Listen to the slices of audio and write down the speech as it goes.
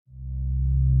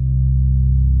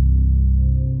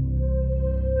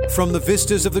From the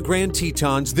vistas of the Grand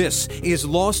Tetons, this is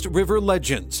Lost River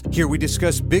Legends. Here we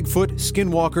discuss Bigfoot,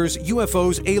 skinwalkers,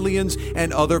 UFOs, aliens,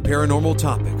 and other paranormal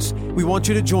topics. We want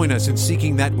you to join us in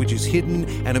seeking that which is hidden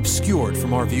and obscured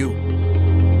from our view.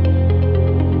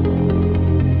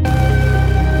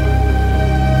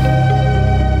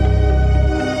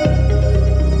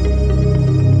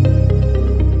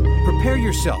 Prepare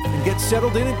yourself and get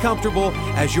settled in and comfortable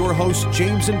as your hosts,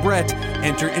 James and Brett,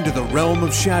 enter into the realm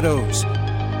of shadows.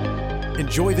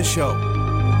 Enjoy the show.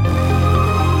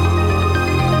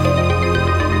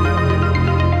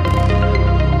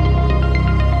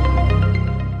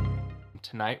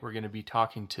 Tonight we're going to be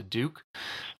talking to Duke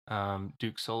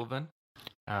Sullivan.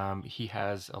 He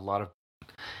has a lot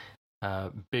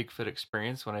of Bigfoot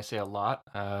experience. When I say a lot,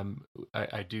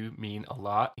 I do mean a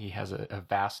lot. He has a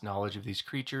vast knowledge of these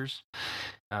creatures.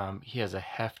 He has a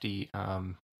hefty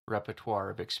repertoire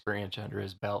of experience under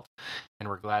his belt, and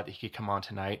we're glad that he could come on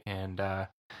tonight and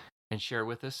share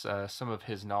with us some of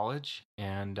his knowledge,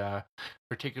 and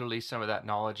particularly some of that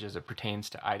knowledge as it pertains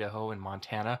to Idaho and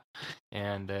Montana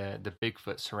and the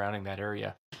Bigfoot surrounding that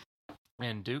area.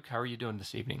 And Duke, how are you doing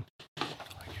this evening?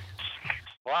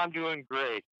 Well, I'm doing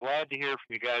great. Glad to hear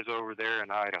from you guys over there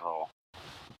in Idaho.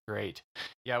 Great.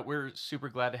 Yeah, we're super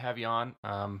glad to have you on.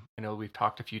 I know we've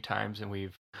talked a few times and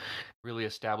we've really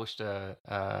established a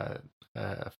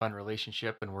fun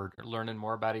relationship, and we're learning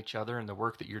more about each other and the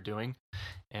work that you're doing.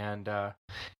 And can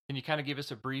you kind of give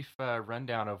us a brief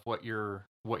rundown of what your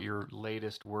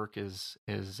latest work is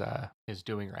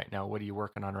doing right now? What are you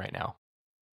working on right now?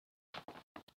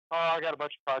 I got a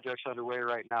bunch of projects underway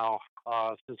right now.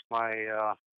 Since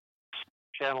my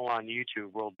channel on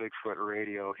YouTube, World Bigfoot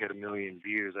Radio, hit 1 million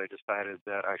views, I decided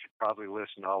that I should probably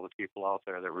listen to all the people out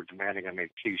there that were demanding I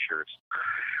make T-shirts.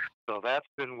 So that's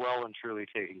been well and truly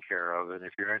taken care of. And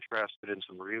if you're interested in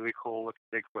some really cool looking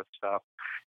Bigfoot stuff,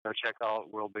 go check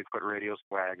out World Bigfoot Radio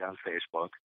swag on Facebook.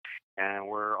 And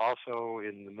we're also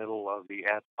in the middle of the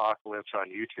apocalypse on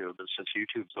YouTube. And since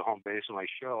YouTube's the home base of my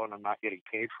show and I'm not getting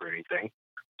paid for anything,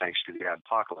 thanks to the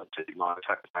apocalypse to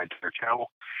demonetize my entire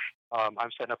channel,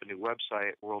 I'm setting up a new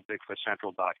website,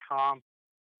 worldbigfootcentral.com,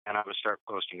 and I'm going to start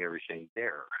posting everything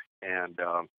there. And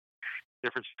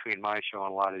difference between my show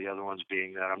and a lot of the other ones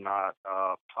being that I'm not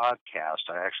a podcast.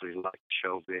 I actually like to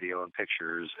show video and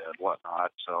pictures and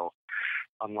whatnot. So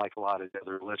unlike a lot of the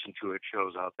other listen-to-it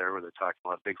shows out there where they're talking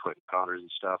about Bigfoot encounters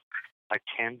and stuff, I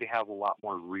tend to have a lot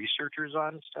more researchers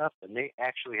on and stuff, and they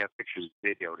actually have pictures and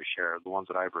video to share, the ones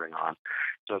that I bring on.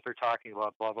 So if they're talking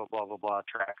about blah, blah, blah, blah, blah,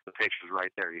 track the pictures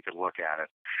right there. You can look at it.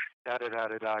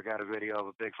 Da-da-da-da-da, got a video of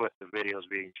a Bigfoot. The video's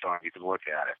being shown. You can look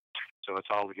at it. So it's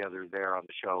all together there on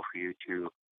the show for you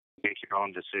to make your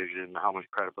own decision, how much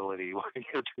credibility you want to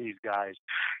give to these guys.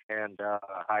 And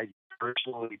I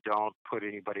personally don't put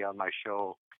anybody on my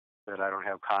show that I don't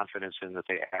have confidence in that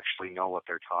they actually know what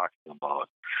they're talking about.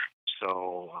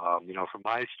 So, from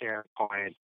my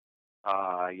standpoint,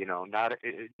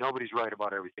 nobody's right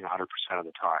about everything 100% of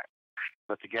the time.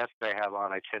 But the guests I have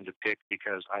on, I tend to pick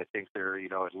because I think they're,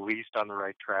 at least on the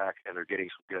right track and they're getting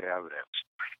some good evidence.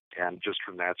 And just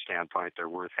from that standpoint, they're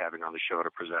worth having on the show to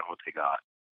present what they got.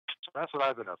 So that's what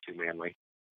I've been up to mainly.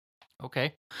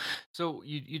 Okay. So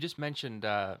you just mentioned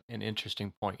an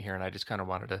interesting point here, and I just kind of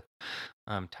wanted to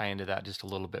tie into that just a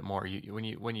little bit more.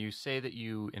 When you say that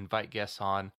you invite guests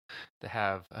on to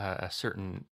have a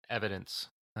certain evidence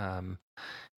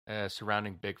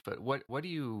surrounding Bigfoot, what do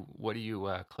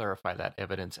you clarify that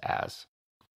evidence as?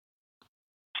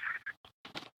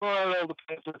 Well, it all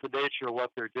depends on the nature of what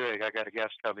they're doing. I got a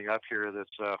guest coming up here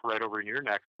that's right over in your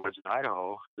neck of the woods in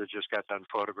Idaho that just got done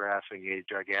photographing a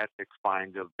gigantic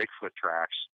find of Bigfoot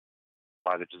tracks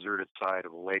by the deserted side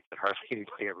of a lake that hardly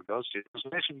anybody ever goes to. It was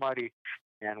nice and muddy,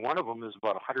 and one of them is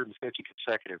about 150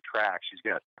 consecutive tracks. He's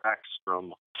got tracks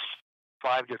from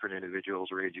 5 different individuals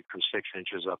ranging from 6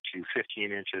 inches up to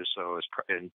 15 inches, so it's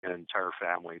an entire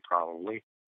family probably.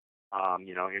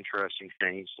 Interesting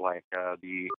things like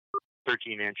the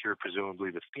 13-incher, presumably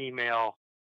the female,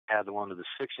 had one of the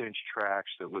 6-inch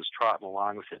tracks that was trotting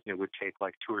along with it, and it would take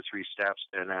like 2 or 3 steps,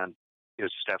 and then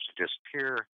his steps would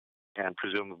disappear, and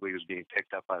presumably was being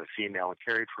picked up by the female and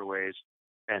carried for ways,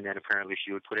 and then apparently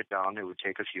she would put it down, it would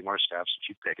take a few more steps, and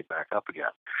she'd pick it back up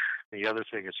again. The other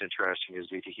thing that's interesting is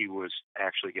that he was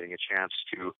actually getting a chance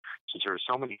to, since there were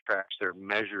so many tracks there,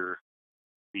 measure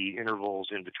the intervals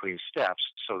in between steps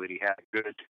so that he had a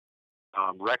good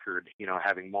record,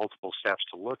 having multiple steps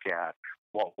to look at,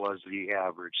 what was the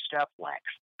average step length.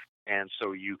 And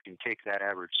so you can take that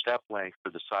average step length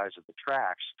for the size of the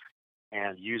tracks,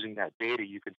 and using that data,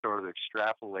 you can sort of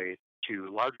extrapolate to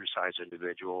larger size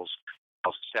individuals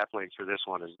step length for this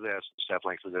one is this, step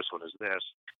length for this one is this.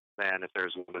 Then if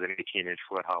there's one with an 18-inch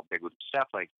foot, how big would the step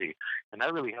length be? And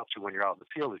that really helps you when you're out in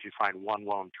the field. If you find one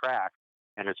lone track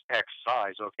and it's X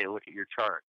size, okay, look at your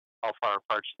chart. How far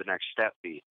apart should the next step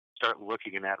be? Start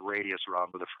looking in that radius around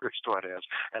where the first one is,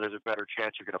 and there's a better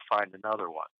chance you're going to find another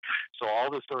one. So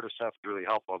all this sort of stuff is really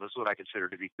helpful. This is what I consider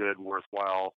to be good,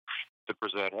 worthwhile to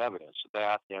present evidence.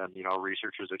 That and,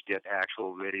 researchers that get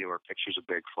actual video or pictures of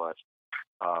Bigfoot,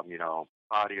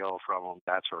 audio from them,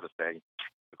 that sort of thing.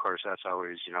 Of course, that's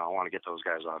always, I want to get those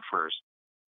guys on first.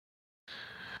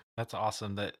 That's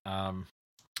awesome that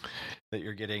that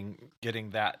you're getting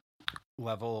that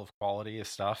level of quality of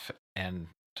stuff. And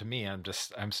to me,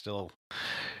 I'm still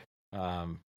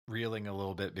reeling a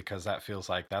little bit, because that feels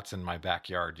like that's in my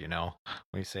backyard. When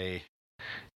you say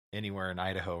anywhere in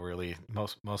Idaho, really,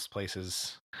 most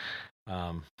places,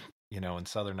 in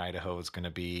southern Idaho is going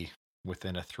to be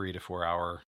within a 3 to 4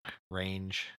 hour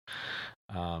range.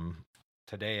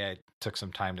 Today I took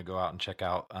some time to go out and check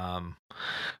out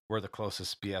where the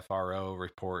closest BFRO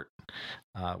report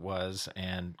was,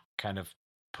 and kind of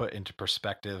put into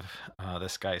perspective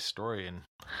this guy's story.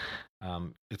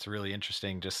 And it's really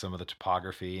interesting, just some of the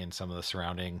topography and some of the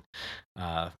surrounding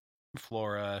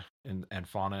flora and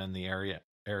fauna in the area,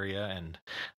 and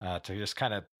to just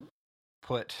kind of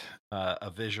put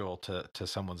a visual to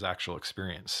someone's actual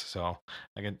experience. So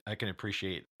I can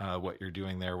appreciate what you're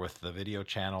doing there with the video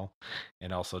channel,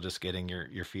 and also just getting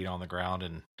your feet on the ground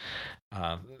and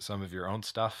some of your own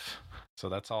stuff. So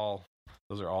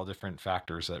those are all different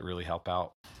factors that really help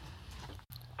out.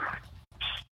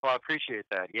 Well, I appreciate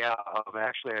that. Yeah,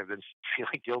 actually, I've been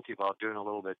feeling guilty about doing a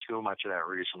little bit too much of that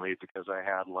recently, because I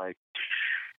had like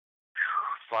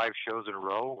 5 shows in a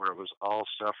row where it was all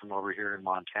stuff from over here in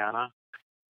Montana.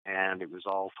 And it was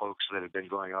all folks that had been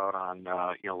going out on,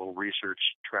 little research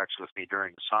treks with me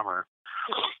during the summer.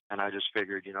 And I just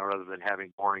figured, rather than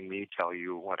having boring me tell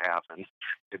you what happened,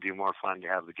 it'd be more fun to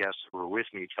have the guests who were with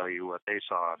me tell you what they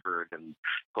saw and heard and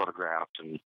photographed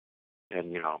and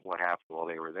what happened while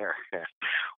they were there.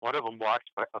 One of them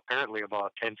walked apparently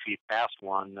about 10 feet past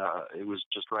one. It was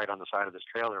just right on the side of this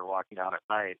trail they were walking down at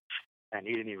night. And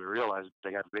he didn't even realize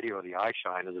they got video of the eye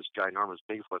shine of this ginormous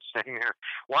Bigfoot standing there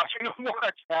watching him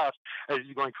walk past. And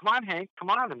he's going, "Come on, Hank, come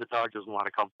on." And the dog doesn't want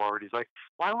to come forward. He's like,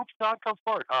 "Why won't the dog come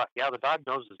forward?" Yeah, the dog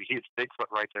knows there's a huge Bigfoot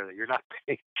right there that you're not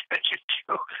paying attention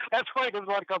to. That's why he doesn't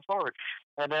want to come forward.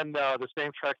 And then the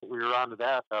same trek that we were on to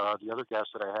that, the other guest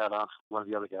that I had on, one of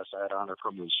the other guests I had on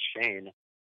from was Shane.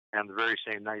 And the very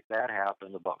same night that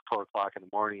happened, about 4 o'clock in the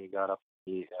morning, he got up,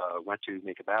 he went to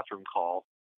make a bathroom call.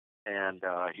 And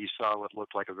he saw what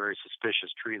looked like a very suspicious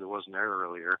tree that wasn't there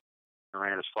earlier, and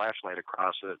ran his flashlight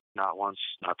across it, not once,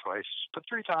 not twice, but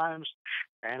 3 times.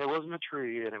 And it wasn't a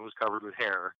tree, and it was covered with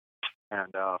hair.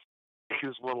 And he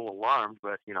was a little alarmed,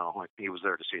 but, he was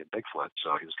there to see a Bigfoot,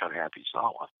 so he was kind of happy he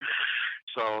saw one.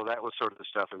 So that was sort of the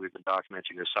stuff that we've been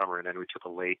documenting this summer. And then we took a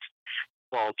late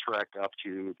fall trek up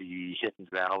to the Hidden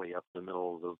Valley up in the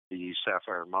middle of the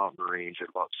Sapphire Mountain range at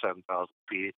about 7,000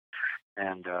 feet.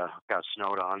 And got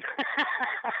snowed on,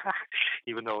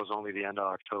 even though it was only the end of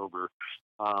October.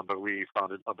 But we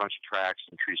found a bunch of tracks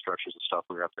and tree structures and stuff.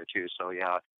 We were up there too. So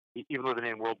yeah, even with the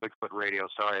name World Bigfoot Radio,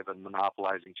 sorry, I've been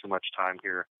monopolizing too much time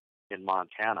here in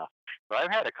Montana. But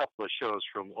I've had a couple of shows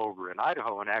from over in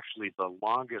Idaho, and actually the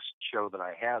longest show that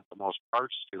I had, the most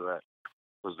parts to it,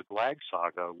 was the Glag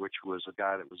Saga, which was a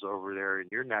guy that was over there in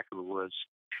your neck of the woods.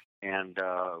 And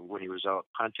when he was out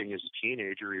hunting as a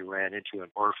teenager, he ran into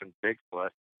an orphan Bigfoot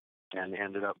and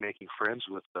ended up making friends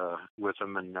with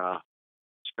him and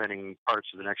spending parts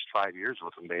of the next 5 years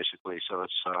with him, basically. So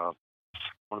it's one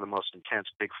of the most intense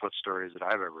Bigfoot stories that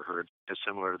I've ever heard. It's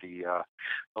similar to the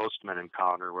Ostman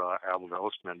encounter, where Albert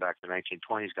Ostman back in the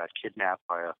 1920s got kidnapped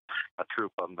by a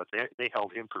troop of them, but they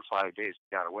held him for 5 days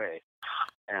and got away.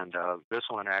 And this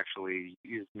one actually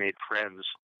made friends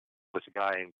with the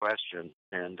guy in question,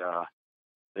 and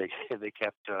they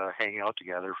kept hanging out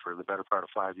together for the better part of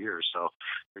 5 years. So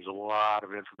there's a lot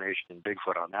of information in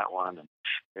Bigfoot on that one, and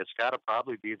it's got to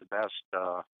probably be the best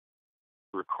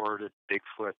recorded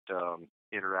Bigfoot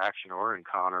interaction or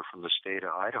encounter from the state of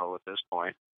Idaho at this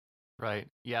point. Right.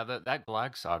 Yeah, that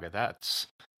Glag Saga, that's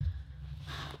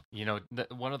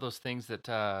one of those things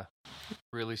that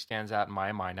really stands out in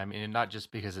my mind. I mean, not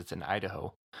just because it's in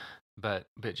Idaho, but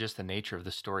just the nature of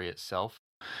the story itself,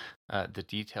 the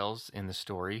details in the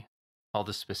story, all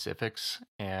the specifics,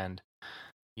 and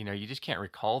you just can't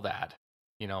recall that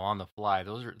on the fly.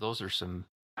 Those are some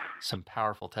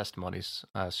powerful testimonies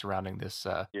surrounding this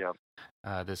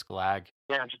this Glag.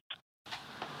 Yeah,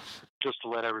 just to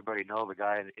let everybody know, the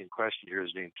guy in question here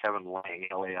is named Kevin Lang,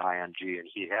 Laing, and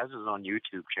he has his own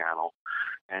YouTube channel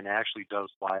and actually does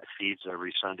live feeds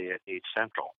every Sunday at 8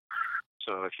 Central.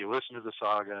 So if you listen to the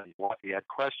saga and you had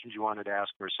questions you wanted to ask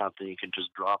him or something, you can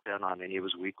just drop in on any of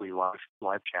his weekly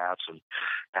live chats and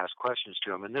ask questions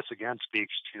to him. And this, again,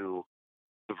 speaks to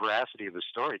the veracity of his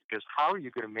story, because how are you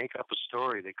going to make up a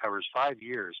story that covers 5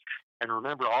 years and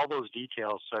remember all those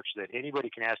details such that anybody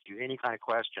can ask you any kind of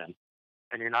question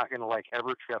and you're not going to like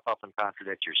ever trip up and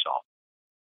contradict yourself?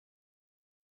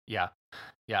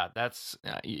 Yeah, that's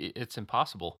it's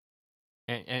impossible.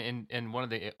 And one of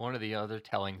the other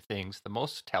telling things, the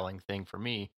most telling thing for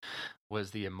me,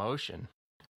 was the emotion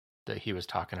that he was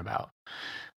talking about.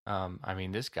 I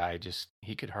mean, this guy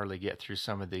he could hardly get through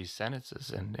some of these sentences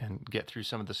and get through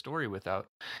some of the story without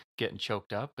getting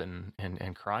choked up and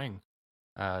crying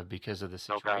because of the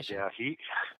situation. No, yeah,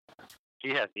 he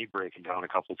had me breaking down a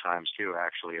couple times too,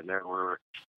 actually, and there were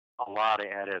a lot of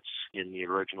edits in the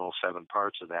original 7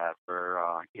 parts of that where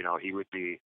he would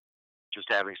be just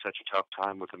having such a tough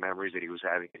time with the memories that he was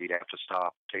having that he'd have to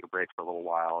stop, take a break for a little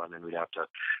while, and then we'd have to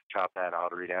chop that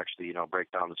out, or he'd actually,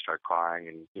 break down and start crying,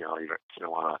 and you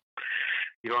don't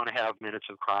want to have minutes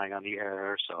of crying on the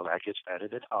air, so that gets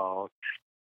edited out.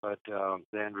 But the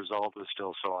end result was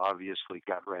still so obviously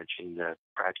gut-wrenching that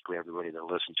practically everybody that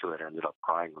listened to it ended up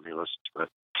crying when they listened to it.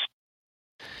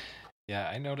 Yeah,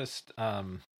 I noticed.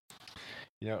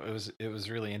 It was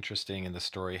really interesting in the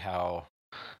story how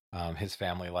his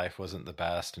family life wasn't the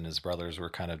best, and his brothers were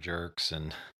kind of jerks,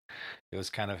 and it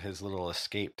was kind of his little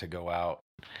escape to go out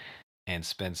and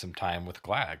spend some time with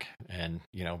Glag, and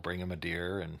bring him a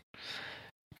deer and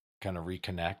kind of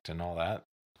reconnect and all that.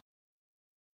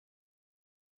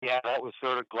 Yeah, that was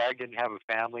sort of, Glag didn't have a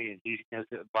family, and he,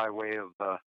 by way of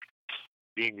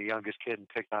being the youngest kid and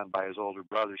picked on by his older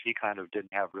brothers, he kind of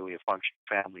didn't have really a functioning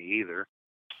family either.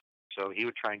 So he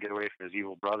would try and get away from his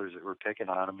evil brothers that were picking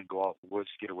on him and go out in the woods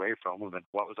to get away from him. And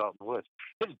what was out in the woods?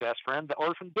 His best friend, the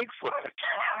orphan Bigfoot.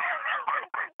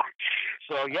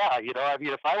 So, yeah,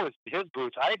 if I was in his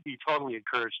boots, I'd be totally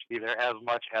encouraged to be there as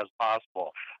much as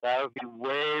possible. That would be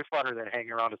way funner than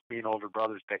hanging around with mean older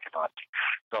brothers picking on me.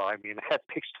 So, I mean, that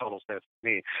makes total sense to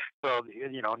me. So,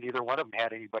 neither one of them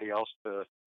had anybody else to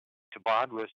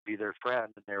bond with, to be their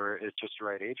friend, and they were at just the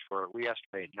right age for it. We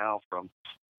estimate now from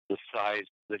the size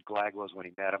that Glag was when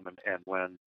he met him and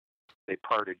when they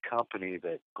parted company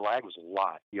that Glag was a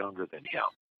lot younger than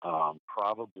him,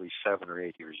 probably 7 or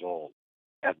 8 years old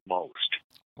at most.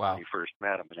 Wow. When he first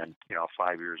met him, and then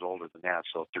 5 years older than that,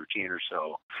 so 13 or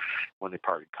so when they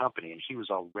parted company, and he was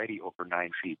already over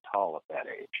 9 feet tall at that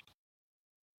age.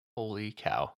 Holy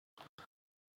cow.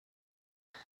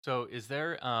 So is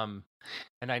there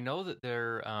and I know that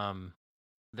there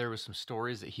was some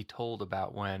stories that he told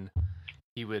about when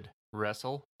he would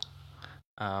wrestle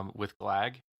with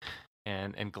Glag,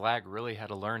 and Glag really had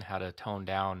to learn how to tone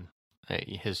down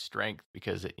his strength,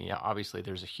 because obviously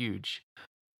there's a huge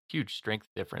strength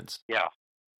difference. Yeah.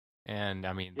 And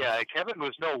I mean, yeah, Kevin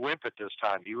was no wimp at this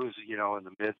time. He was, in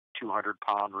the mid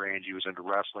 200-pound range. He was into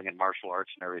wrestling and martial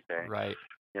arts and everything. Right.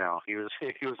 He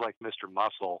was like Mr.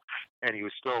 Muscle, and he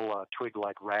was still twig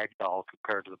like ragdoll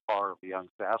compared to the power of the young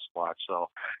Sasquatch. So,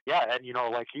 yeah, and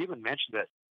like he even mentioned that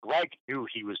Glag knew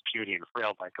he was puny and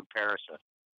frail by comparison,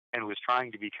 and was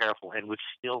trying to be careful, and would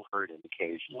still hurt him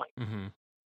occasionally. Mm-hmm.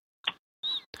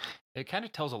 It kind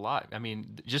of tells a lot. I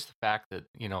mean, just the fact that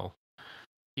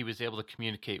he was able to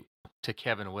communicate to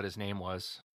Kevin what his name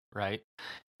was, right?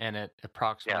 And at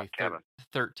approximately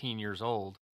 13 years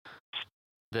old,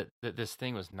 that this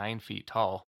thing was 9 feet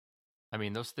tall. I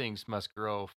mean, those things must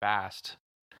grow fast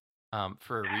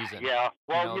for a reason. Yeah.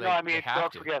 Well,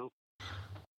 don't forget.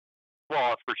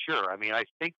 Well, for sure. I mean, I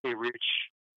think they reach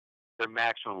their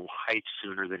maximum height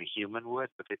sooner than a human would,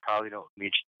 but they probably don't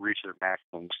reach their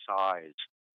maximum size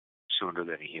sooner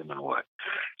than a human would.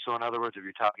 So, in other words, if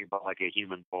you're talking about like a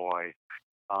human boy,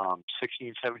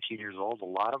 16, 17 years old, a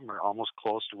lot of them are almost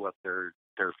close to what their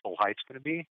full height's going to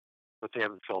be, but they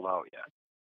haven't filled out yet.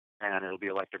 And it'll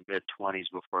be like their mid-20s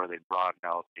before they broaden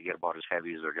out to get about as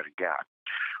heavy as they're going to get.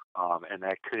 And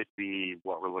that could be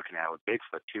what we're looking at with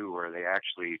Bigfoot, too, where they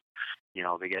actually,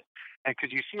 they get, and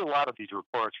because you see a lot of these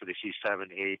reports where they see 7,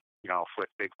 8, foot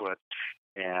Bigfoot,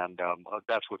 and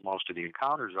that's what most of the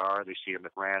encounters are. They see them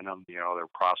at random, they're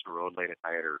crossing the road late at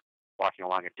night, or walking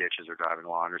along in ditches, or driving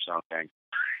along or something.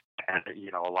 And,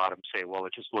 a lot of them say, well,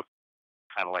 it just looked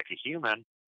kind of like a human,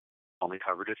 only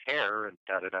covered with hair, and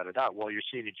da-da-da-da-da. Well, you're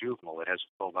seeing a juvenile that hasn't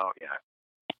filled out yet.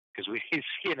 Because we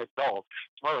see an adult,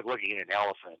 it's more like looking at an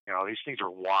elephant. These things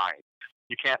are wide.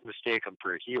 You can't mistake them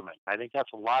for a human. I think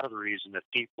that's a lot of the reason that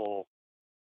people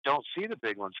don't see the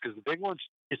big ones because the big ones,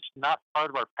 it's not part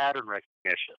of our pattern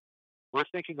recognition. We're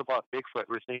thinking about Bigfoot.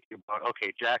 We're thinking about,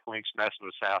 okay, Jack Link's messing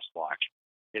with Sasquatch.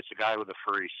 It's a guy with a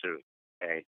furry suit.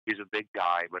 Okay, he's a big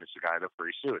guy, but it's a guy with a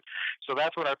furry suit. So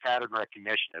that's what our pattern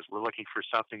recognition is. We're looking for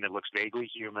something that looks vaguely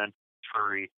human,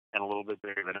 furry, and a little bit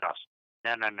bigger than us.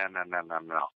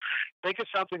 No. Think of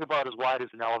something about as wide as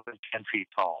an elephant, 10 feet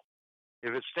tall.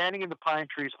 If it's standing in the pine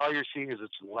trees, all you're seeing is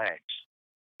its legs.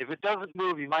 If it doesn't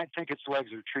move, you might think its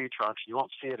legs are tree trunks. You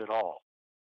won't see it at all.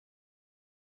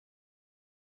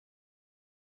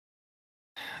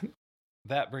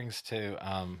 That brings to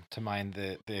mind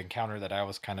the encounter that I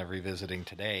was kind of revisiting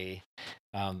today.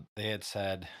 They had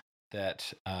said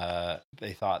that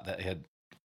they thought that it had,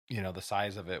 the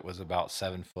size of it was about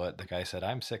 7 foot. The guy said,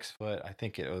 "I'm 6 foot. I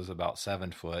think it was about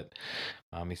 7 foot."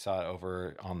 He saw it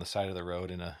over on the side of the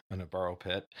road in a burrow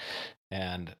pit,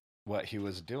 and what he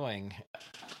was doing,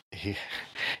 he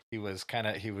was kind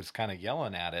of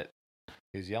yelling at it.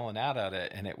 He was yelling out at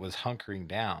it, and it was hunkering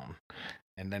down.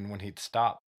 And then when he'd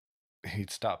stop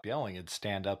yelling, it'd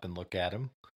stand up and look at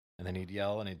him, and then he'd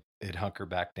yell and it'd hunker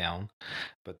back down.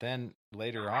 But then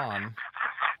later on,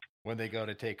 when they go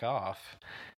to take off,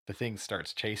 the thing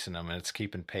starts chasing them, and it's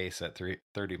keeping pace at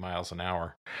 30 miles an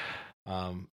hour.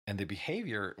 And the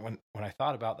behavior, when I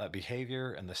thought about that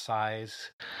behavior and the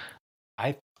size,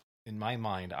 in my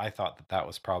mind, I thought that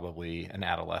was probably an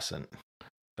adolescent.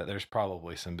 But there's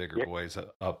probably some bigger boys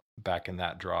up back in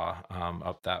that draw,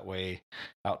 up that way,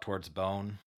 out towards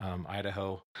Bone,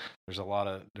 Idaho. There's a lot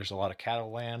of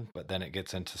cattle land, but then it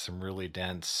gets into some really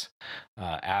dense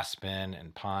aspen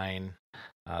and pine.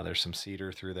 There's some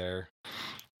cedar through there,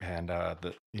 and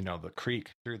the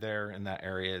creek through there in that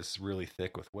area is really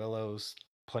thick with willows.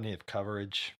 Plenty of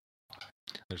coverage.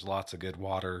 There's lots of good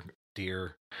water,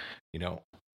 deer,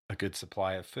 a good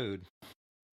supply of food.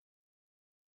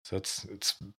 So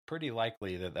it's pretty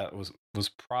likely that was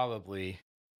probably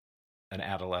an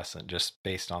adolescent just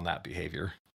based on that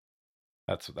behavior.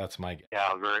 That's my guess.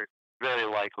 Yeah, very, very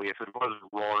likely. If it wasn't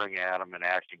roaring at him and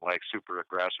acting like super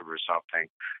aggressive or something,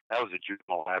 that was a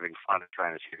juvenile having fun and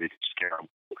trying to see if he could scare him.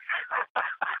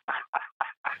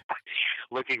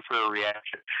 Looking for a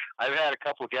reaction. I've had a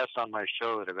couple of guests on my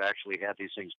show that have actually had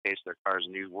these things chase their cars,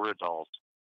 and these were adults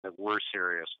that were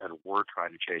serious and were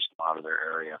trying to chase them out of their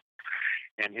area.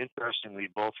 And interestingly,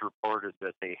 both reported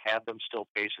that they had them still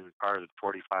pacing the cars at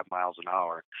 45 miles an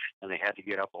hour, and they had to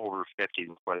get up over 50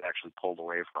 before they actually pulled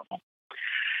away from them.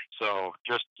 So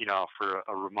just, for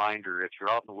a reminder, if you're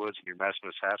out in the woods and you're messing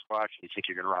with Sasquatch and you think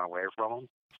you're going to run away from them,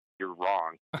 you're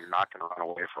wrong. You're not going to run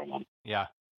away from them. Yeah.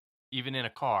 Even in a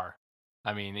car.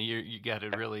 I mean, you got to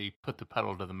really put the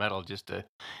pedal to the metal just to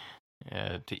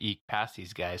eke past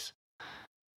these guys.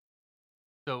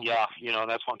 So, yeah,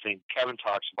 that's one thing Kevin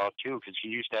talks about too, because he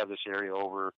used to have this area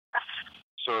over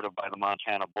sort of by the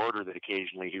Montana border that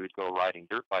occasionally he would go riding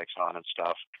dirt bikes on and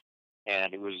stuff.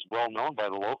 And it was well known by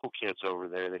the local kids over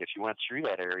there that if you went through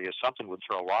that area, something would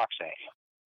throw rocks at you.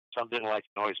 Some didn't like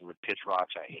the noise and would pitch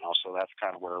rocks at you, so that's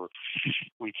kind of where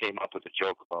we came up with the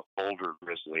joke about boulder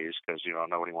grizzlies, because,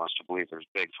 nobody wants to believe there's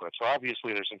Bigfoot. So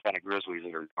obviously there's some kind of grizzlies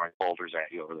that are throwing boulders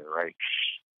at you over there, right?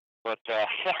 But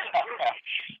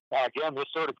again, this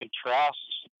sort of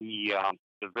contrasts the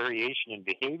variation in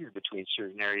behavior between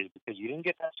certain areas, because you didn't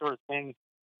get that sort of thing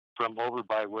from over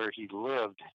by where he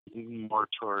lived, more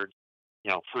toward,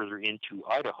 further into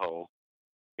Idaho.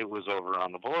 It was over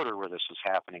on the border where this was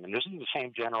happening. And this is the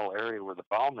same general area where the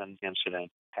Bauman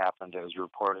incident happened, as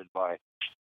reported by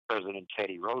President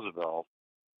Teddy Roosevelt,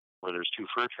 where there's 2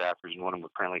 fur trappers, and one of them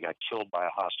apparently got killed by a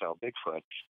hostile Bigfoot.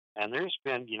 And there's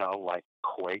been,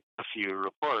 quite a few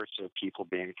reports of people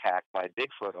being attacked by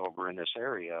Bigfoot over in this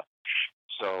area.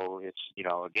 So it's,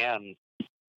 again,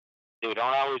 they don't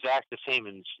always act the same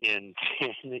in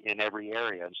every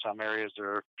area. In some areas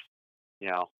they're,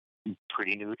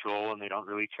 pretty neutral, and they don't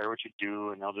really care what you do,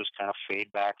 and they'll just kind of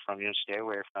fade back from you and stay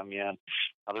away from you. And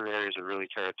other areas are really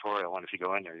territorial, and if you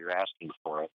go in there, you're asking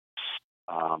for it.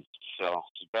 So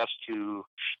it's best you're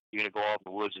going to go out in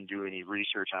the woods and do any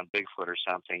research on Bigfoot or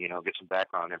something, get some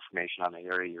background information on the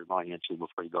area you're going into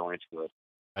before you go into it.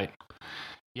 Right.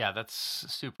 Yeah, that's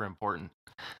super important.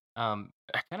 I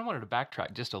kind of wanted to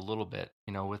backtrack just a little bit,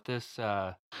 with this,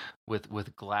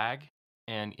 with Glag,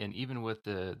 and even with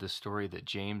the story that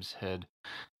James had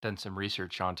done some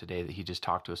research on today that he just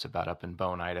talked to us about up in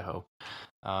Bone, Idaho.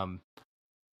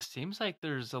 Seems like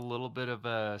there's a little bit of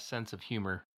a sense of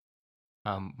humor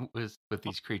with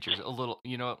these creatures. A little,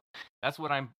 that's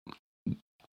what I'm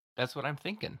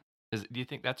thinking. Do you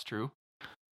think that's true?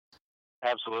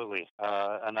 Absolutely.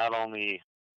 And not only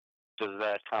does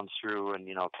that come through? And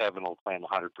Kevin will claim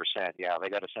 100%. Yeah, they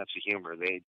got a sense of humor.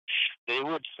 They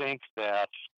would think that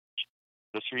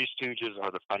the Three Stooges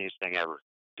are the funniest thing ever.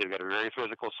 They've got a very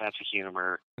physical sense of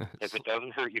humor. If it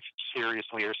doesn't hurt you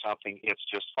seriously or something, it's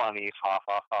just funny. Ha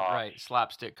ha ha. Right,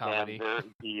 slapstick comedy.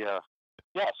 And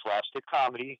slapstick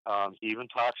comedy. He even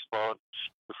talks about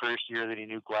the first year that he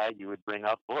knew Glag, he would bring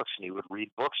out books and he would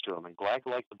read books to him. And Glag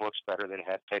liked the books better that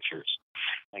had pictures.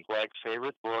 And Glag's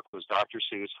favorite book was Dr.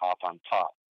 Seuss' Hop on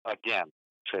Top. Again,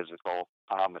 physical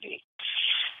comedy.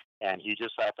 And he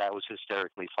just thought that was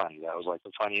hysterically funny. That was like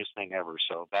the funniest thing ever.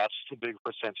 So that's the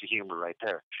Bigfoot sense of humor right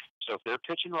there. So if they're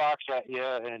pitching rocks at you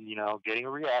and, getting a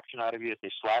reaction out of you, if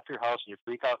they slap your house and you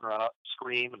freak out and run out,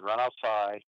 scream and run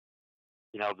outside,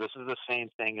 this is the same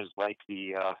thing as like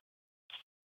the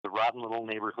rotten little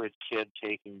neighborhood kid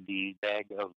taking the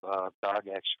bag of dog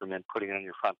excrement, putting it on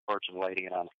your front porch and lighting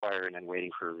it on fire and then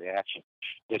waiting for a reaction.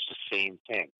 It's the same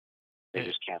thing. They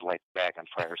just can't light the bag on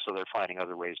fire, so they're finding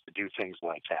other ways to do things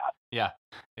like that. Yeah,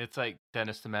 it's like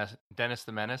Dennis the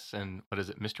Menace, and what is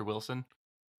it, Mr. Wilson?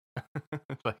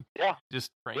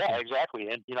 Just pranking. Yeah, exactly.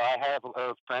 And I have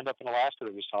a friend up in Alaska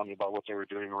that was telling me about what they were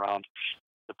doing around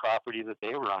the property that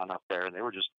they were on up there, and they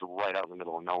were just right out in the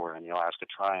middle of nowhere in the Alaska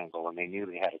Triangle, and they knew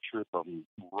they had a troop of them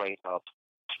right up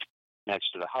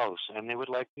next to the house, and they would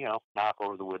knock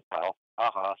over the wood pile.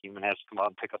 Human has to come out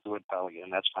and pick up the wood pile again.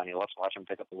 That's funny. Let's watch him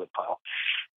pick up the wood pile.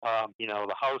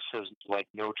 The house has like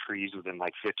no trees within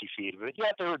like 50 feet of it.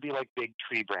 Yeah, there would be like big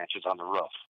tree branches on the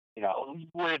roof.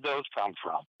 Where'd those come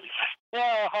from?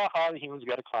 Yeah, the human's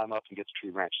got to climb up and get the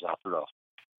tree branches off the roof.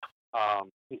 A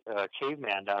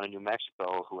caveman down in New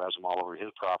Mexico who has them all over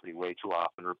his property way too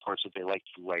often reports that they like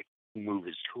to move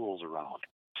his tools around.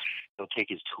 They'll take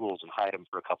his tools and hide them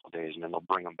for a couple of days, and then they'll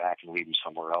bring them back and leave them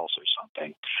somewhere else or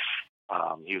something.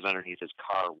 He was underneath his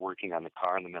car, working on the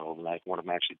car in the middle of the night. One of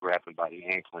them actually grabbed him by the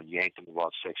ankle and yanked him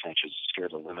about 6 inches,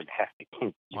 scared the living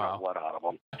blood out of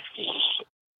him.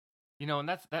 And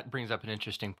that brings up an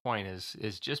interesting point.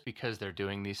 Is just because they're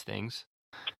doing these things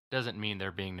doesn't mean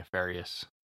they're being nefarious,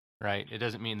 right? It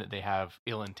doesn't mean that they have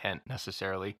ill intent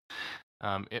necessarily.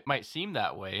 It might seem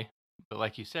that way. But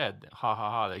like you said,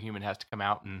 the human has to come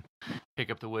out and pick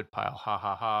up the wood pile.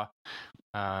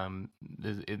 The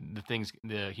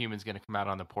human's going to come out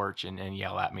on the porch and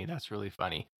yell at me. That's really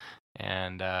funny.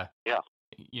 And,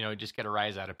 just get a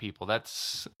rise out of people.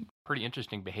 That's pretty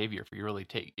interesting behavior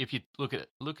if you look at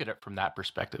it from that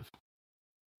perspective.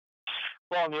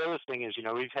 Well, and the other thing is,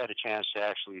 we've had a chance to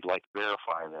actually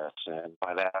verify this. And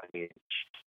by that, I mean,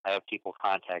 I have people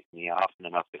contact me often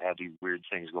enough that have these weird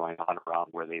things going on around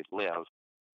where they live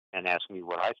and ask me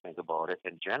what I think about it.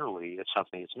 And generally, it's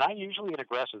not usually an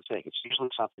aggressive thing. It's usually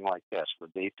something like this,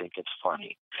 where they think it's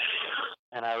funny.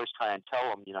 And I always try and tell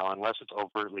them, unless it's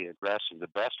overtly aggressive, the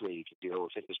best way you can deal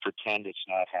with it is pretend it's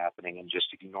not happening and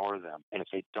just ignore them. And if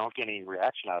they don't get any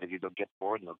reaction out of you, they'll get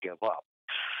bored and they'll give up.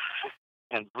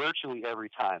 And virtually every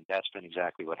time, that's been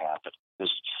exactly what happened. As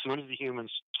soon as the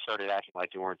humans started acting like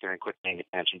they weren't there and quit paying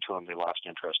attention to them, they lost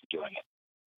interest in doing it.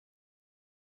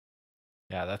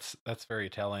 Yeah, that's very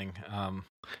telling.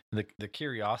 The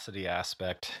curiosity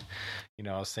aspect,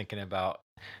 I was thinking about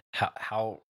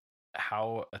how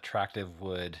attractive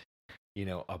would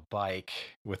a bike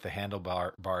with the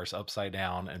handlebars upside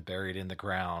down and buried in the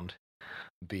ground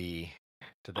be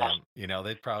to them.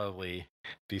 They'd probably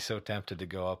be so tempted to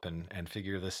go up and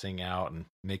figure this thing out and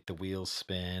make the wheels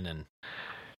spin and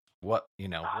what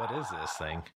is this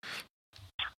thing?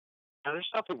 Now, there's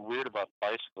something weird about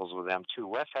bicycles with them, too.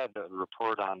 Wes had a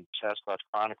report on Sasquatch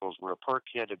Chronicles where a poor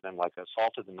kid had been,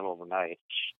 assaulted in the middle of the night.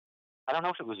 I don't know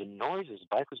if it was a noise, his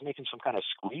bike was making some kind of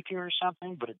squeaky or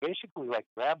something, but it basically,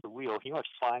 grabbed the wheel. He went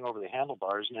flying over the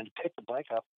handlebars and then picked the bike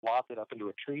up, lopped it up into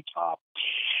a treetop.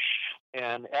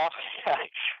 And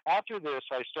after this,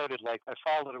 I started, I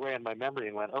filed it away in my memory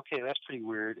and went, okay, that's pretty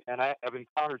weird. And I've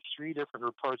encountered 3 different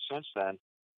reports since then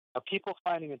of people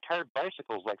finding entire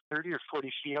bicycles 30 or 40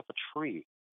 feet up a tree.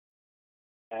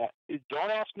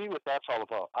 Don't ask me what that's all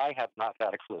about. I have not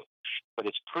got a clue. But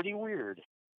it's pretty weird.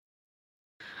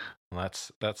 Well,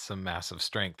 that's some massive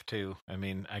strength, too. I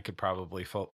mean, I could probably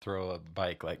throw a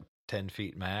bike 10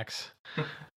 feet max.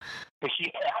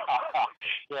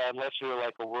 Yeah, unless you're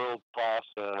a world-class,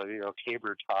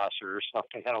 caber tosser or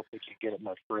something. I don't think you get it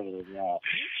much further than that.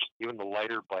 Even the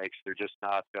lighter bikes, they're just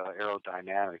not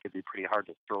aerodynamic. It'd be pretty hard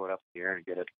to throw it up in the air and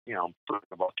get it,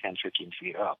 about 10, 15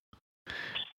 feet up.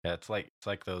 Yeah, it's like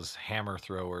those hammer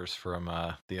throwers from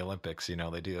the Olympics.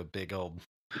 They do a big old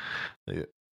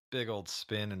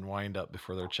spin and wind up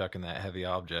before they're chucking that heavy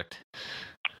object.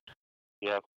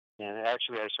 Yep. And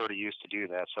actually, I sort of used to do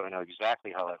that, so I know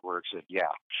exactly how that works.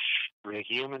 Yeah, For a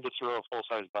human to throw a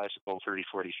full-size bicycle 30,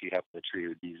 40 feet up the tree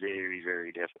would be very,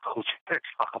 very difficult to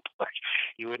accomplish.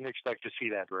 You wouldn't expect to see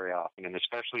that very often, and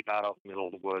especially not out in the middle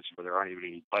of the woods where there aren't even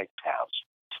any bike paths.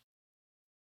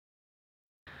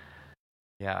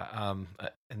 Yeah,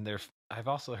 and I've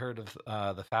also heard of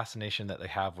the fascination that they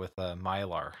have with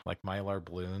mylar, like mylar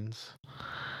balloons,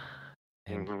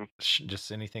 and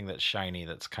just anything that's shiny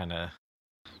that's kind of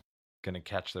going to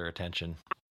catch their attention.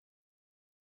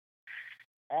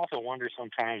 I also wonder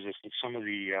sometimes if some of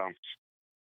the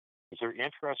if they're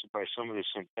interested by some of the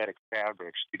synthetic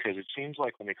fabrics, because it seems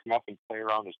like when they come up and play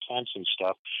around with tents and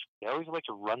stuff, they always like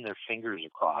to run their fingers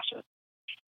across it.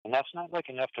 And that's not like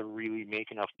enough to really make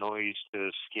enough noise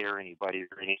to scare anybody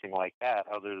or anything like that,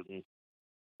 other than,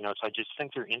 so I just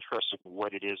think they're interested in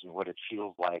what it is and what it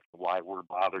feels like, why we're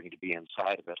bothering to be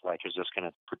inside of it. Like, is this going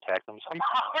to protect them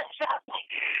somehow or something?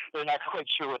 They're not quite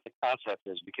sure what the concept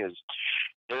is because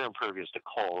they're impervious to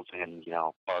cold, and,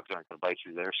 bugs aren't going to bite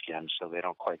through their skin, so they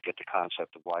don't quite get the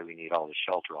concept of why we need all the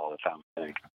shelter all the time, I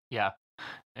think. Yeah.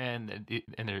 And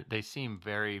they seem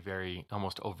very, very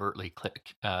almost overtly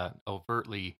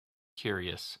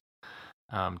curious,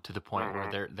 to the point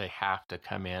where they have to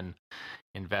come in,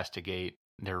 investigate.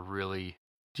 They're really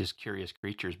just curious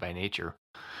creatures by nature,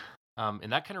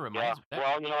 and that kind of reminds me.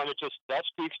 Well, and that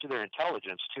speaks to their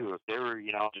intelligence too. If they were,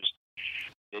 just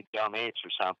big dumb apes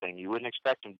or something, you wouldn't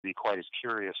expect them to be quite as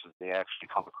curious as they actually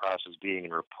come across as being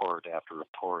in report after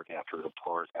report after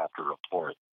report after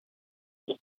report.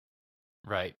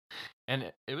 Right.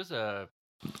 And it was I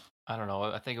don't know,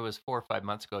 I think it was 4 or 5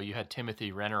 months ago, you had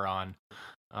Timothy Renner on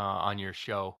your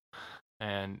show,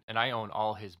 and I own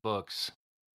all his books,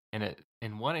 and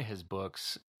in one of his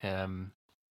books,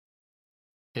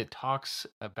 it talks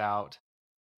about,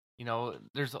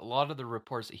 there's a lot of the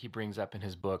reports that he brings up in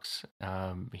his books,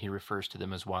 he refers to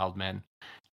them as wild men.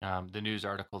 The news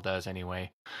article does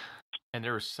anyway. And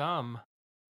there were some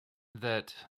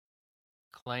that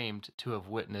claimed to have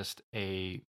witnessed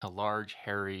a large,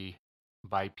 hairy,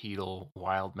 bipedal,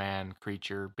 wild man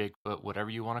creature, Bigfoot, whatever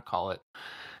you want to call it,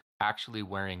 actually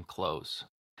wearing clothes.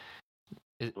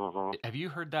 Have you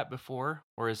heard that before,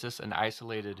 or is this an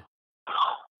isolated?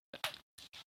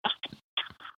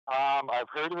 I've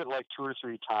heard of it like 2 or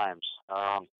 3 times.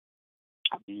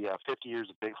 The 50 Years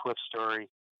of Bigfoot story,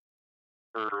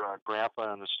 her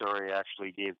grandpa in the story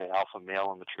actually gave the alpha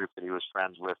male in the troop that he was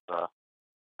friends with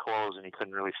clothes, and he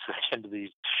couldn't really fit into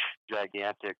these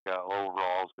gigantic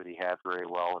overalls that he had very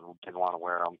well and didn't want to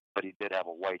wear them. But he did have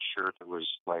a white shirt that was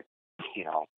like,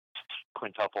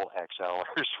 quintuple XL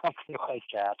or something like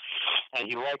that. And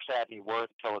he likes that, and he wore it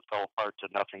until it fell apart to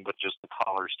nothing but just the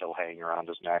collar still hanging around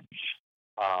his neck.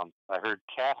 I heard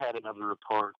Kat had another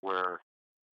report where,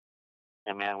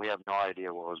 and man, we have no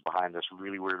idea what was behind this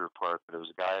really weird report, but it was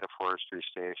a guy at a forestry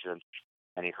station,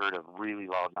 and he heard a really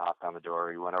loud knock on the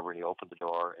door. He went over and he opened the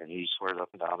door, and he swears up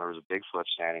and down there was a Bigfoot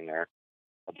standing there,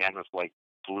 again with like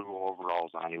blue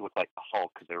overalls on. He looked like the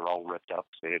Hulk because they were all ripped up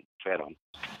because they didn't fit him.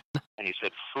 And he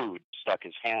said food, stuck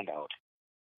his hand out.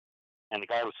 And the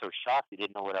guy was so shocked he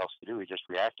didn't know what else to do. He just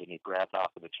reacted, and he grabbed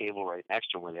off of the table right next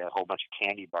to him where they had a whole bunch of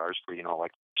candy bars for,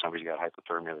 like somebody's got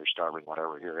hypothermia, they're starving,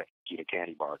 whatever, here, eat a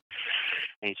candy bar.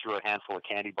 And he threw a handful of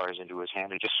candy bars into his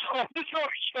hand and just slammed the door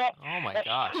shut. Oh, my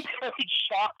gosh. He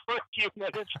shocked for a few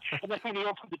minutes, and then when he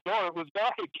opened the door, it was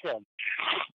gone again.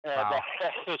 And wow.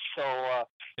 So,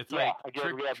 it's like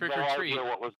again, we had trick no or treat. idea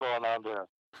what was going on there.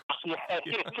 Yeah,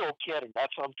 no kidding.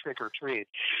 That's some trick or treat.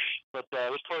 But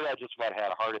this poor guy just about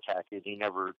had a heart attack. He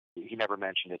never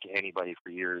mentioned it to anybody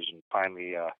for years, and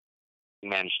finally he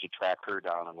managed to track her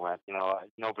down and went,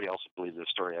 nobody else would believe this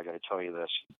story. I got to tell you this.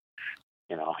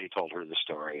 He told her the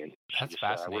story, and that's just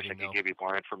fascinating. I wish I could give you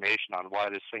more information on why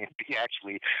this thing would be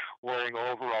actually wearing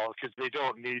overalls, because they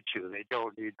don't need to. They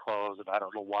don't need clothes, and I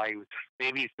don't know why.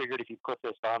 Maybe he figured if you put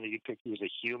this on, you could use a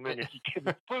human if you give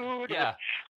him food. Yeah.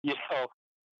 Or,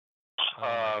 oh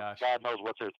my gosh. God knows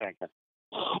what they're thinking.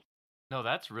 No,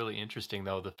 that's really interesting,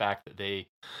 though, the fact that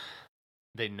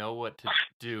they know what to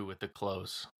do with the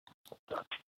clothes.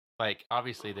 Like,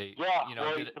 obviously, they,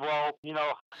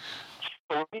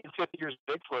 so 50 Years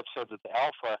of Bigfoot said that the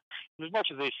alpha, as much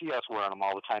as they see us wearing them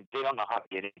all the time, they don't know how to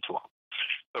get into them.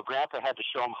 So Grandpa had to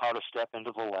show them how to step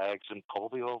into the legs and pull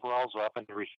the overalls up and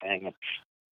everything. And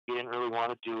he didn't really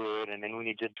want to do it. And then when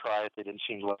he did try it, they didn't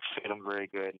seem to fit him very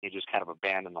good. And he just kind of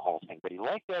abandoned the whole thing. But he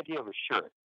liked the idea of a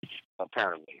shirt.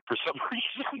 apparently. For some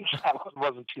reason, that one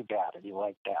wasn't too bad, and he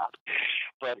liked that.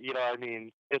 But, I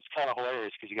mean, it's kind of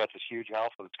hilarious because you got this huge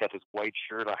alpha that's got this white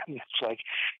shirt on. It's like,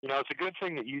 it's a good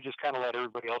thing that you just kind of let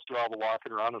everybody else do all the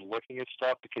walking around and looking at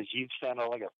stuff, because you'd stand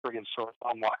out like a friggin' sore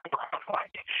thumb walking around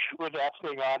like, with that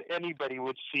thing on. Anybody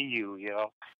would see you,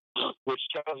 which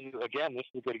tells you, again, this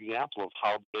is a good example of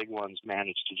how big ones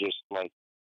manage to just, like,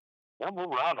 they don't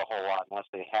move around a whole lot unless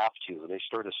they have to. They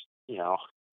sort of,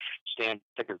 stand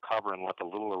thicker cover and let the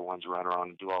littler ones run around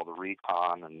and do all the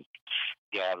recon and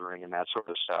gathering and that sort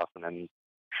of stuff, and then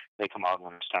they come out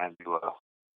when it's time to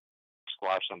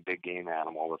squash some big game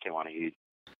animal that they want to eat.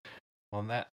 Well, and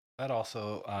that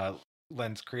also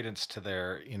lends credence to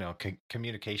their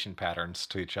communication patterns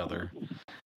to each other.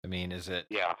 I mean, is it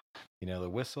the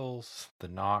whistles, the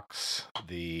knocks,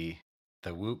 the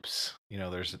whoops?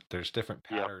 There's different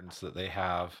patterns that they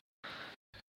have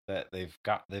that they've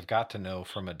got to know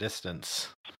from a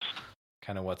distance,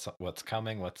 kind of what's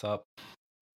coming, what's up.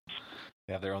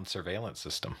 They have their own surveillance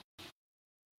system.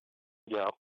 Yeah,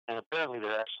 and apparently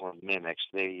they're excellent mimics.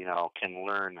 They, can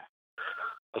learn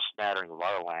a smattering of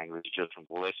our language just from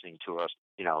listening to us,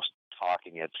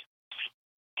 talking at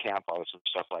campouts and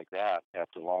stuff like that.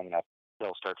 After long enough,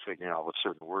 they'll start figuring out what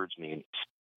certain words mean,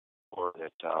 or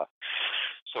that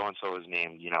so-and-so is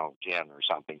named, Jen or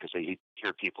something, because they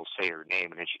hear people say her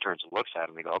name, and then she turns and looks at them,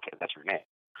 and they go, okay, that's her name.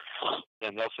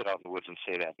 Then they'll sit out in the woods and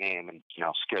say that name and,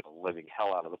 scare the living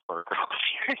hell out of the poor girl.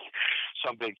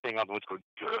 Some big thing on the woods going,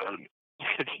 good.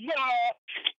 Yeah,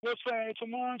 it's a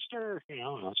monster.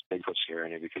 That's Bigfoot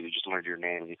scaring you because you just learned your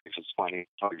name and you think it's funny.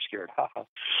 Oh, you're scared.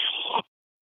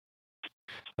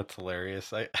 That's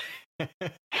hilarious. I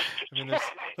mean,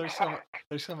 there's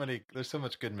so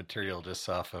much good material just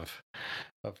off of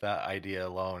that idea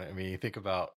alone. I mean, you think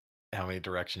about how many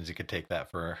directions you could take that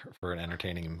for an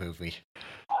entertaining movie.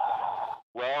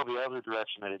 Well, the other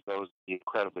direction that it goes is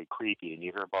incredibly creepy, and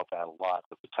you hear about that a lot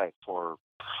with the Type 4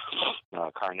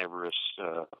 carnivorous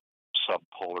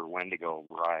subpolar Wendigo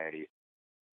variety,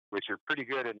 which are pretty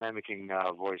good at mimicking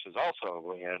voices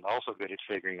also, and also good at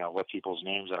figuring out what people's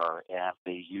names are, and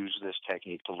they use this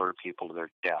technique to lure people to their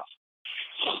death.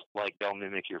 Like, they'll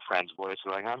mimic your friend's voice,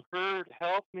 going, I'm hurt,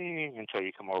 help me, until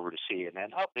you come over to see it,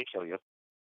 and then, they kill you.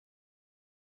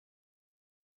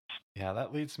 Yeah,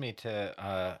 that leads me to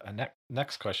a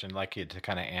next question I'd like you to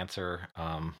kind of answer.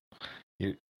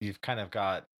 You've kind of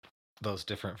got those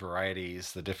different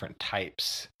varieties, the different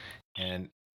types, and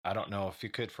I don't know if you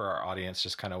could, for our audience,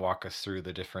 just kind of walk us through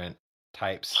the different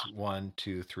types, 1,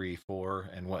 2, 3, 4,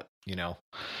 and what,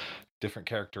 different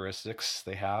characteristics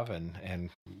they have and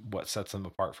what sets them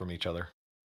apart from each other.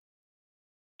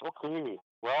 Okay.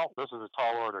 Well, this is a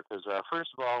tall order because, first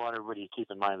of all, I want everybody to keep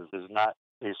in mind that this is not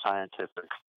a scientific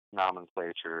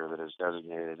nomenclature that is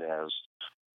designated as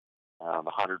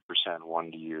the 100%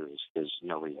 one to use, because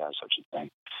nobody has such a thing.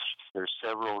 There's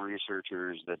several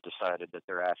researchers that decided that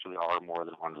there actually are more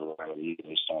than one variety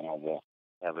based on all the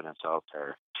evidence out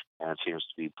there, and it seems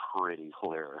to be pretty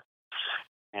clear.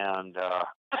 And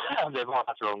they've all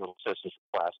got their own little systems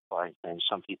for classifying things.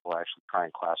 Some people actually try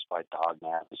and classify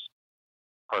dogman as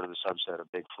part of the subset of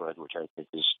Bigfoot, which I think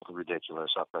is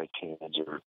ridiculous. Upright canids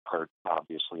are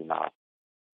obviously not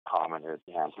common or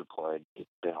anthropoid. They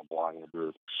don't belong in the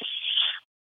group.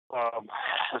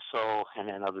 And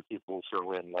then other people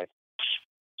throw in like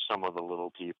some of the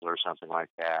little people or something like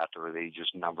that, or they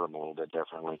just number them a little bit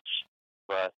differently.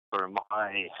 But for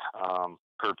my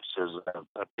purposes,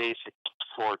 a basic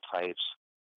 4 types.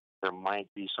 There might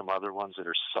be some other ones that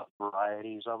are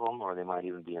sub-varieties of them, or they might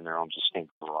even be in their own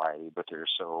distinct variety, but they're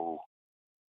so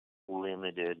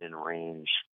limited in range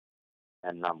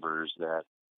and numbers that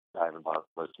I haven't bothered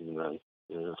listing the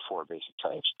 4 basic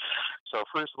types. So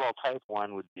first of all, type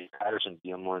 1 would be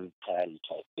Patterson-Gimlin Paddy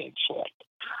type Bigfoot.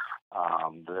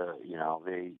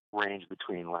 They range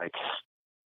between like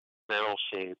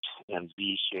barrel-shaped and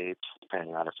V-shaped,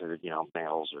 depending on if they're,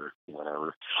 males or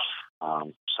whatever.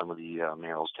 Some of the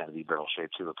males tend to be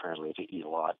barrel-shaped too, apparently, if they eat a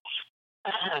lot.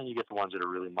 And you get the ones that are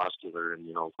really muscular and,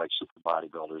 like super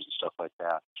bodybuilders and stuff like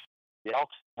that. They all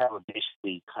have a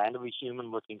basically kind of a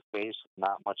human-looking face,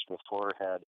 not much of a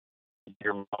forehead.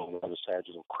 Deer mouth with a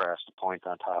sagittal crest, a point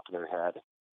on top of their head.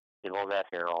 They've all got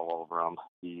hair all over them.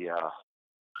 The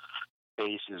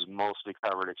face is mostly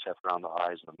covered except around the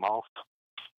eyes and the mouth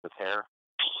with hair.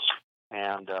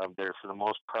 And they're, for the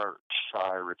most part,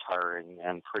 shy, retiring,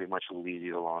 and pretty much will leave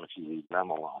you alone if you leave them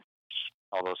alone.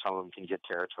 Although some of them can get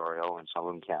territorial and some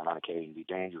of them can on occasion be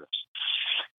dangerous.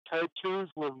 Type 2s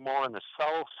live more in the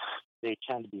south. They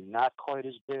tend to be not quite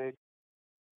as big.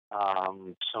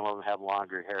 Some of them have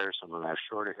longer hair, some of them have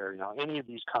shorter hair. Any of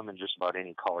these come in just about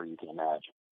any color you can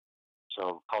imagine.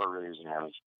 So color really isn't having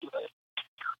to do with it.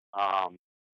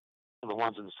 The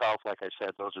ones in the south, like I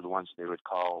said, those are the ones they would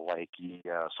call like the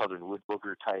southern wood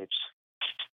booger types.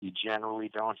 You generally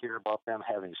don't hear about them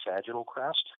having sagittal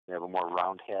crest. They have a more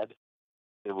round head.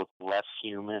 They look less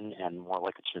human and more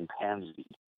like a chimpanzee.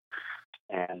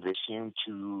 And they seem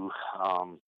to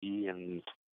be in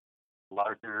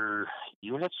larger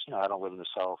units. I don't live in the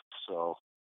south, so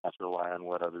I have to rely on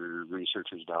what other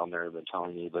researchers down there have been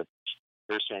telling me. But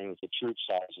they're saying that the troop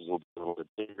sizes will be a little bit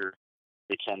bigger.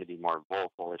 They tend to be more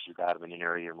vocal. If you've got them in an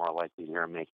area, you're more likely to hear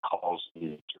them make calls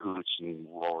and hoots and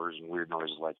roars and weird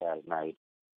noises like that at night.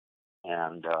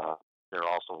 And they're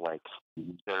also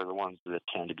they're the ones that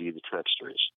tend to be the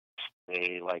tricksters.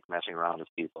 They like messing around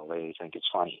with people. They think it's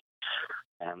funny.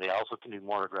 And they also can be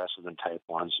more aggressive than type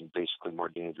 1s and basically more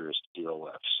dangerous to deal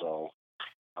with. So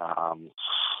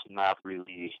not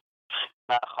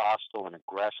hostile and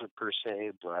aggressive per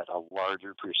se, but a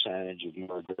larger percentage of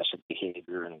more aggressive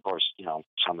behavior. And of course,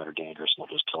 some that are dangerous and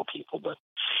will just kill people. But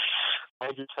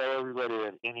I just tell everybody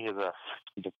that any of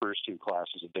the first two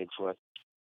classes of Bigfoot,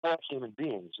 like human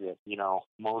beings, that,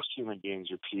 most human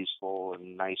beings are peaceful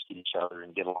and nice to each other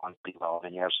and get along pretty well.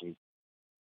 And you have some,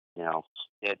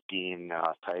 dead being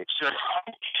types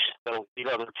that'll eat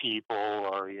other people,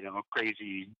 or,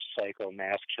 crazy psycho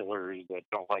mass killers that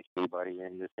don't like anybody,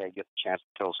 and if they get the chance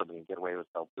to kill somebody and get away with it,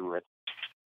 they'll do it.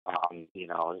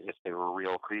 If they were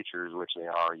real creatures, which they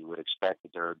are, you would expect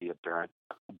that there would be aberrant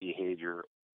behavior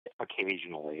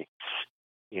occasionally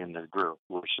in the group,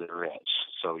 which there is.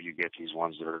 So you get these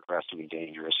ones that are aggressively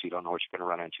dangerous. You don't know what you're going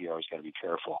to run into. You always got to be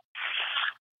careful.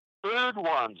 Third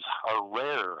ones are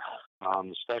rare,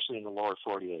 especially in the lower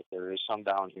 48. There is some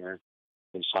down here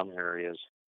in some areas,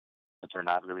 but they're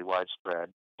not really widespread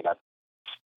yet,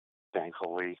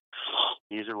 thankfully.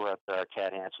 These are what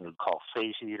Cat Hansen would call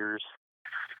face eaters.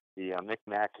 The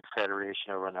Micmac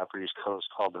Confederation over on the Upper East Coast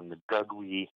called them the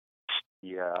Dugwee.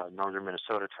 The northern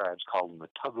Minnesota tribes called them the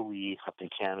Tugawee. Up in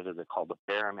Canada, they're called the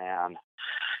Bear Man.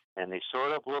 And they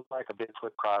sort of look like a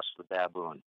Bigfoot cross with a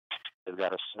baboon. They've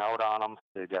got a snout on them.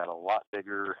 They've got a lot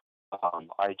bigger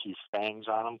eye-teeth fangs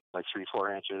on them, like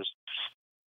 3-4 inches.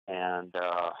 And,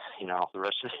 the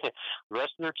rest of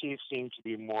their teeth seem to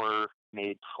be more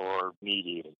made for meat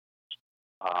eating.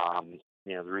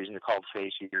 The reason they're called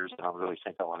face eaters, I don't really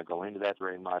think I want to go into that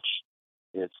very much.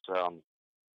 It's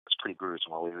pretty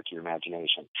gruesome. I'll leave it to your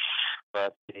imagination.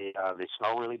 But they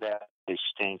smell really bad. They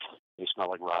stink. They smell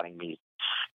like rotting meat.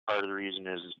 Part of the reason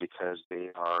is because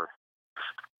they are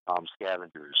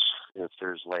scavengers. If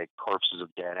there's corpses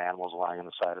of dead animals lying on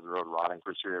the side of the road rotting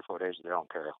for 3 or 4 days, they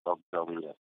don't care. They'll eat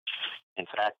it. In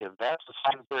fact, if that's the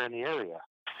sign that they're in the area,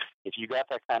 if you got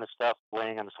that kind of stuff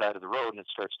laying on the side of the road and it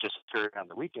starts disappearing on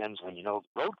the weekends when the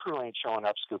road crew ain't showing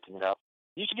up scooping it up,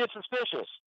 you should get suspicious.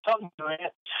 Something's doing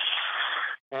it.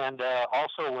 And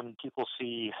also when people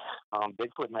see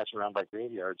Bigfoot messing around by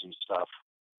graveyards and stuff,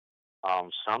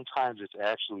 sometimes it's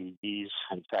actually these,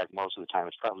 in fact, most of the time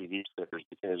it's probably these critters,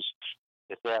 because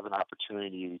if they have an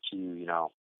opportunity to,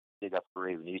 dig up a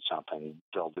grave and eat something,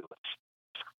 they'll do it.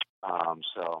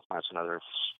 So that's another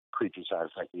creepy side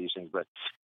effect of these things. But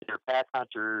they're pack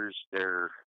hunters.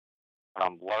 They're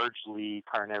largely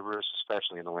carnivorous,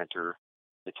 especially in the winter.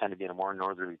 They tend to be in a more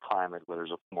northerly climate where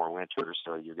there's more winter,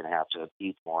 so you're going to have to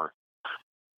eat more,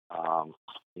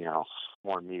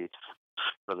 more meat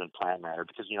rather than plant matter.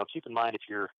 Because keep in mind, if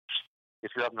you're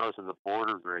up north of the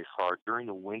border very far, during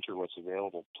the winter, what's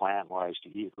available plant-wise to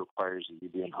eat requires that you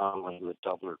be an unling with a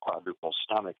double or quadruple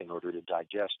stomach in order to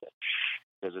digest it,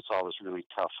 because it's all this really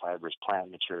tough fibrous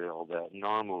plant material that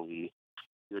normally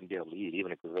you wouldn't be able to eat,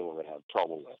 even if you really would have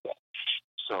trouble with it.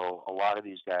 So a lot of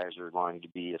these guys are going to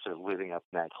be, if they're living up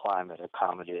in that climate,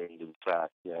 accommodating to the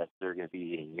fact that they're going to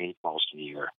be eating meat most of the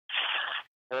year.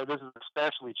 This is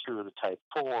especially true of the type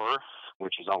 4,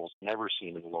 which is almost never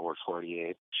seen in the lower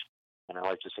 48, and I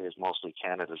like to say is mostly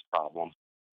Canada's problem.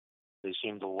 They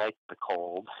seem to like the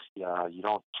cold. You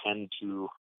don't tend to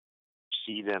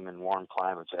see them in warm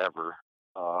climates ever.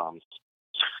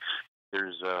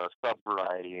 There's a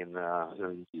sub-variety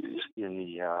along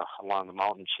the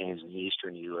mountain chains in the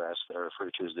eastern U.S. that are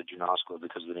referred to as the Junosco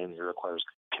because of the name the Iroquois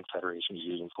Confederation is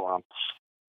using for them,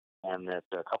 and that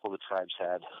a couple of the tribes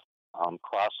had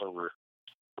crossover.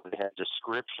 They had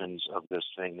descriptions of this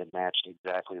thing that matched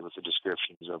exactly with the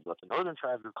descriptions of what the northern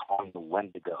tribes are calling the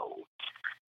Wendigo.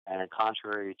 And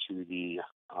contrary to the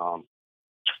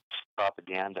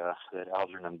propaganda that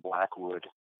Algernon Blackwood,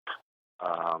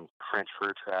 French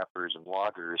fur trappers and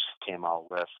loggers came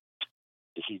out with,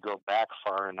 if you go back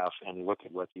far enough and look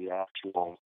at what the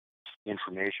actual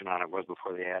information on it was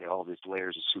before they added all these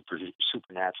layers of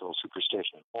supernatural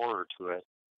superstition and horror to it,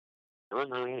 there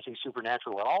wasn't really anything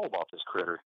supernatural at all about this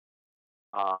critter.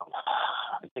 I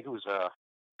think it was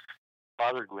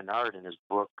Father Guinard in his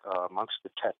book Amongst the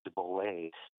Tête de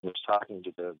Belay. He was talking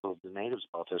to the natives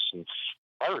about this, and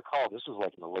if I recall, this was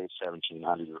like in the late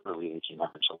 1700s or early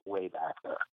 1800s, so way back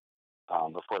there,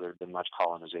 before there had been much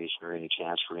colonization or any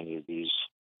chance for any of these,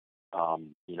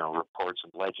 reports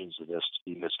and legends of this to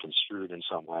be misconstrued in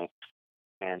some way.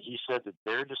 And he said that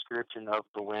their description of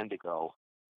the Wendigo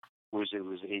was it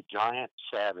was a giant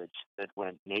savage that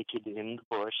went naked in the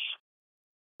bush,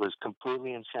 was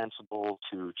completely insensible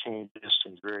to changes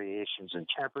and variations in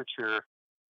temperature,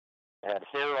 had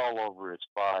hair all over its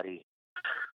body,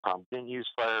 didn't use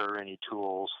fire or any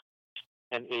tools,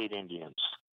 and ate Indians.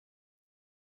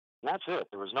 And that's it.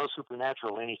 There was no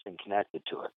supernatural anything connected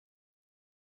to it.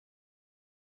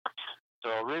 So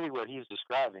really what he's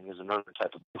describing is another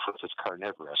type of Bigfoot that's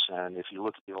carnivorous. And if you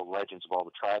look at the old legends of all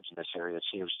the tribes in this area, it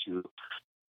seems to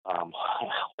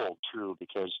hold true,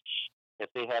 because if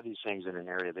they had these things in an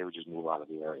area, they would just move out of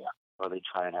the area, or they'd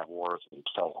try and have wars and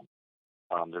kill them.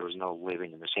 There was no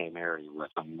living in the same area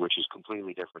with them, which is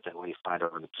completely different than what you find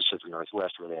over in the Pacific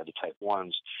Northwest, where they had the type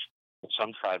 1s. And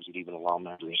some tribes would even allow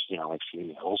members, like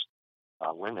females,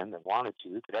 women that wanted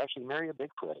to, could actually marry a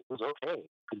Bigfoot. It was okay.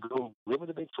 You could go live with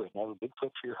a Bigfoot and have a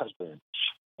Bigfoot for your husband,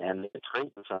 and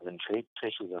trade with them, and trade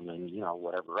fish with them, and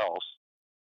whatever else.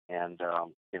 And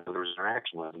there was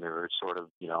interaction with them. There were sort of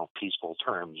peaceful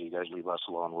terms. You guys leave us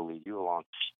alone, we'll leave you alone.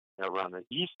 Over on the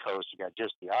East Coast, you got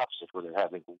just the opposite, where they're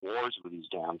having wars with these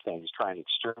damn things, trying to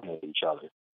exterminate each other.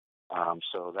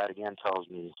 So that again tells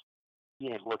me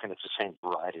you ain't looking at the same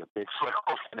variety of Bigfoot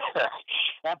over there.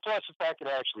 And plus, the fact that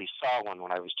I actually saw one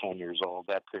when I was 10 years old,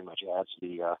 that pretty much adds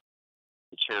the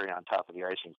cherry on top of the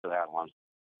icing for that one.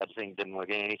 That thing didn't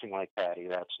look anything like Patty.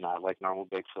 That's not like normal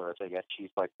Bigfoot. They got teeth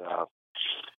like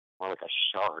more like a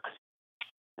shark.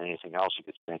 Anything else you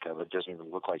could think of. It doesn't even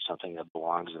look like something that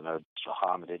belongs in a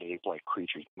hominid ape-like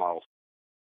creature's mouth.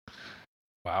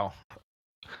 Wow.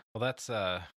 Well, that's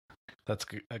a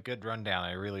good rundown.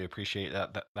 I really appreciate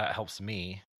that. That helps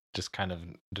me just kind of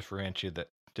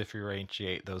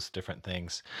differentiate those different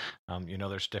things.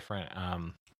 There's different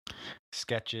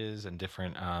sketches and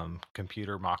different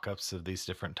computer mock-ups of these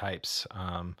different types.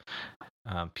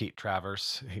 Pete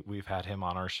Travers, we've had him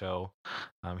on our show.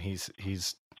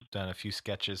 He's done a few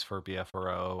sketches for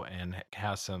BFRO and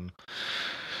has some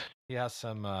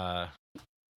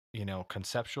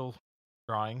conceptual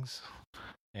drawings,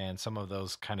 and some of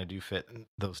those kind of do fit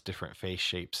those different face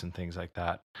shapes and things like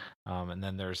that. And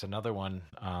then there's another one.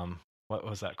 What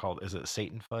was that called? Is it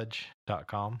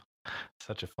SatanFudge.com?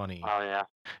 Such a funny. Oh yeah.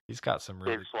 He's got some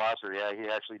really. Dave Slosser, yeah, he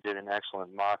actually did an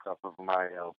excellent mock-up of my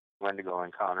Wendigo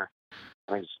encounter.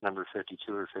 I think it's number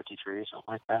 52 or 53, something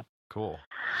like that. Cool.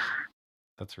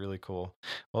 That's really cool.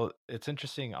 Well, it's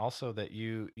interesting also that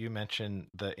you mentioned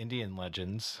the Indian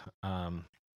legends,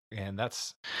 and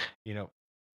that's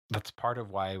part of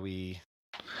why we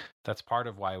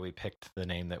picked the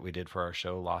name that we did for our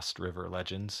show, Lost River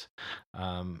Legends,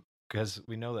 because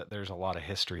we know that there's a lot of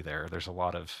history there. There's a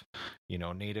lot of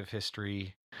native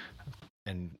history,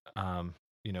 and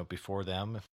before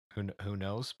them, who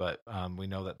knows? But we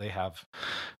know that they have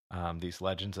these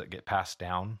legends that get passed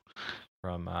down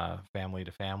from family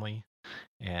to family,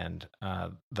 and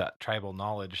that tribal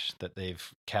knowledge that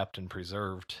they've kept and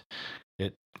preserved.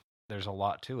 There's a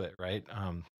lot to it, right?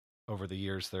 Over the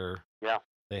years,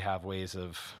 they have ways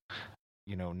of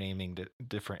naming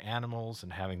different animals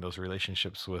and having those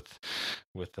relationships with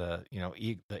the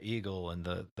eagle and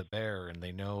the bear, and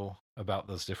they know about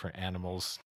those different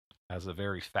animals as a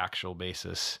very factual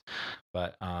basis.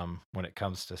 But when it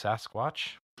comes to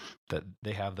Sasquatch, that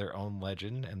they have their own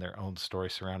legend and their own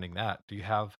story surrounding that. Do you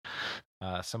have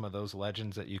some of those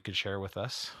legends that you could share with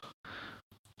us?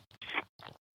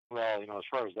 Well, as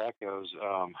far as that goes,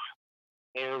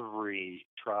 every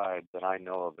tribe that I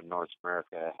know of in North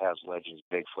America has legends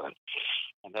of Bigfoot,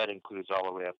 and that includes all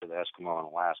the way up to the Eskimo in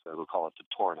Alaska. We call it the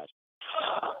Tornit.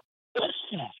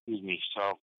 Excuse me.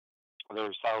 So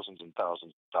there's thousands and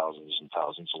thousands and thousands and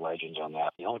thousands of legends on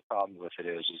that. The only problem with it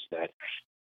is that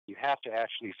you have to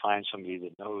actually find somebody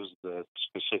that knows the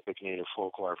specific native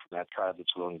folklore from that tribe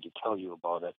that's willing to tell you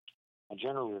about it. And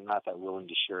generally, they're not that willing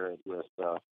to share it with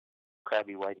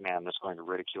crabby white man that's going to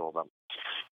ridicule them.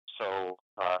 So,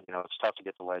 it's tough to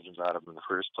get the legends out of them in the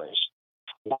first place.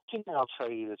 One thing I'll tell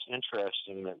you that's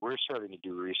interesting that we're starting to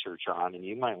do research on, and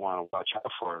you might want to watch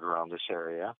out for it around this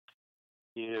area,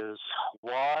 is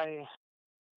why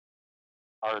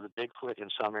are the Bigfoot in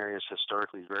some areas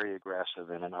historically very aggressive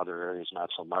and in other areas not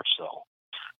so much so.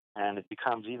 And it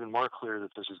becomes even more clear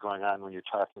that this is going on when you're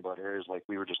talking about areas like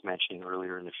we were just mentioning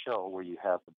earlier in the show, where you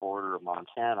have the border of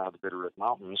Montana, the Bitterroot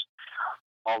Mountains.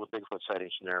 All the Bigfoot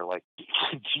sightings in there are like,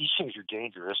 these things are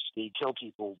dangerous. They kill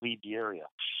people, leave the area.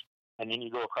 And then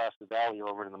you go across the valley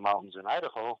over to the mountains in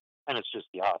Idaho, and it's just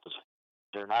the opposite.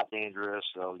 They're not dangerous,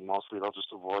 so mostly they'll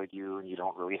just avoid you, and you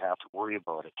don't really have to worry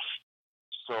about it.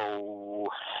 So,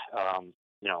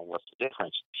 what's the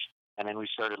difference? And then we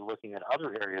started looking at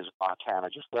other areas of Montana.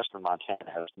 Just western Montana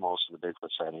has most of the Bigfoot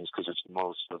sightings because it's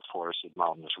most of the forested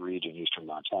mountainous region. Eastern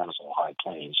Montana is all high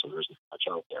plains, so there's not much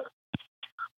out there.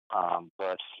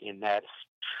 But in that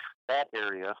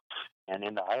area and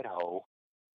into Idaho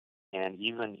and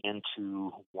even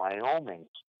into Wyoming,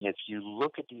 if you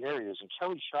look at the areas, and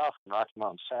Kelly Shaw from Rocky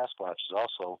Mountain Sasquatch has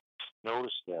also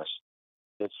noticed this,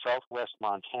 that southwest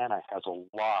Montana has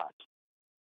a lot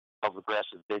of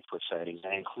aggressive Bigfoot sightings,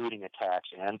 including attacks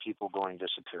and people going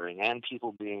disappearing and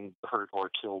people being hurt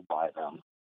or killed by them,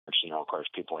 which, of course,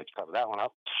 people like to cover that one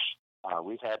up.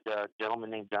 We've had a gentleman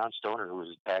named John Stoner who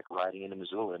was attacked riding into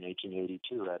Missoula in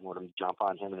 1882. I had one of them jump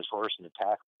on him and his horse and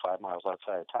attack 5 miles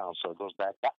outside of town. So it goes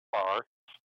back that far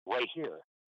right here.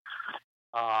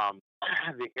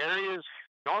 The areas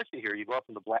north of here, you go up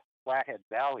in the Flathead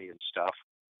Valley and stuff,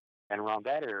 and around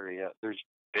that area, there's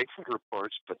Bigfoot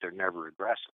reports, but they're never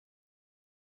aggressive.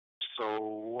 So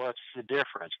what's the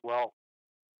difference? Well,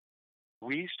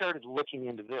 we started looking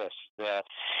into this, that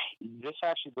this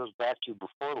actually goes back to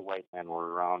before the white men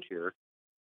were around here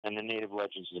and the native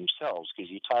legends themselves, because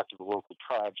you talk to the local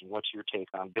tribes and what's your take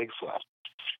on Bigfoot?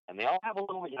 And they all have a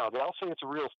little bit, they all say it's a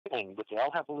real thing, but they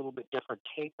all have a little bit different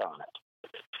take on it.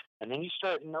 And then you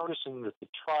start noticing that the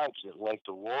tribes that like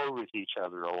to war with each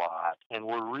other a lot and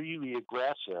were really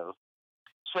aggressive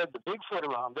said the Bigfoot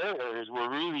around their areas were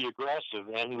really aggressive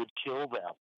and would kill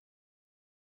them.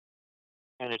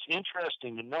 And it's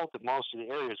interesting to note that most of the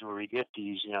areas where we get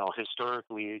these,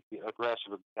 historically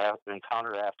aggressive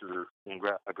encounter after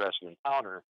aggressive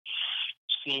encounter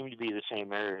seem to be the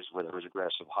same areas where there was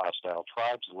aggressive hostile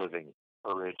tribes living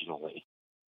originally.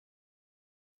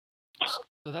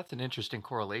 So that's an interesting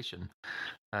correlation,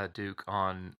 Duke,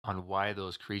 on why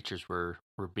those creatures were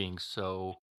being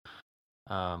so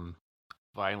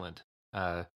violent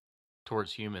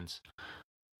towards humans.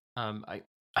 I've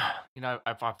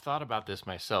thought about this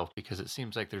myself, because it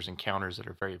seems like there's encounters that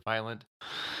are very violent,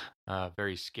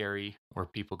 very scary, where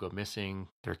people go missing,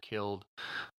 they're killed,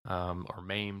 or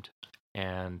maimed,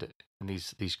 and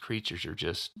these creatures are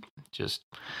just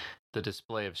the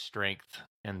display of strength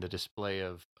and the display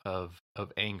of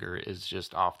anger is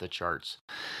just off the charts.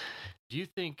 Do you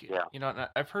think,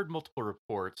 I've heard multiple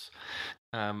reports.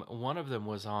 One of them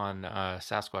was on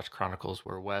Sasquatch Chronicles,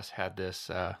 where Wes had this,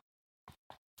 I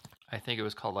think it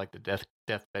was called like the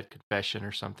deathbed confession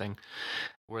or something,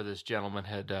 where this gentleman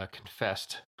had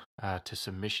confessed to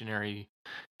some missionary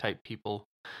type people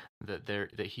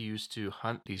that he used to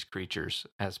hunt these creatures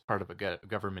as part of a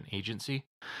government agency.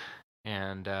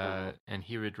 And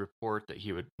he would report that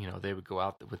he would, they would go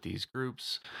out with these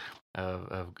groups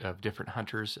of different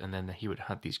hunters, and then he would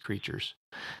hunt these creatures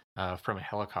from a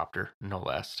helicopter, no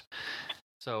less.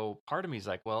 So part of me is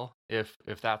like, well, if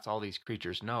that's all these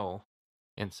creatures know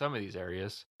in some of these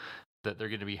areas, that they're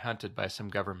going to be hunted by some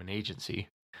government agency,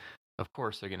 of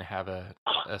course they're going to have a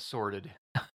sordid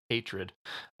hatred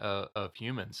of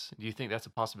humans. Do you think that's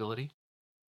a possibility?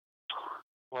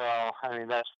 Well, I mean,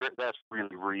 that's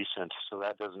really recent, so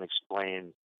that doesn't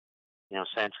explain,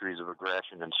 centuries of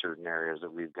aggression in certain areas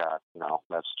that we've got.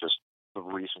 That's just the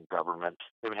recent government.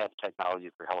 They haven't had the technology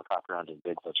for helicopter hunting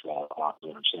Bigfoots for a lot,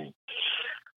 what I'm saying.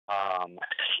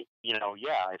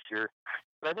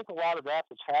 But I think a lot of that's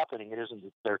happening. It isn't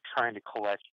that they're trying to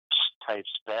collect type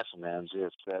specimens,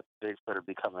 it's that Bigfoot are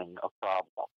becoming a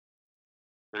problem.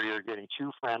 They're either getting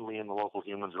too friendly and the local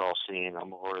humans are all seeing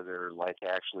them, or they're like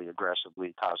actually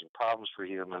aggressively causing problems for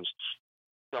humans,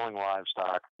 killing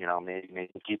livestock, maybe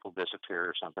making people disappear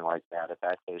or something like that. In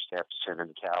that case, they have to send in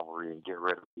the cavalry and get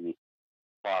rid of the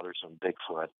bothersome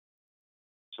Bigfoot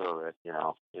so that,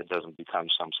 it doesn't become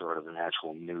some sort of an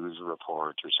actual news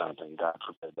report or something. God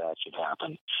forbid that should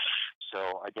happen. So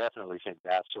I definitely think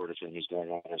that sort of thing is going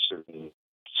on in certain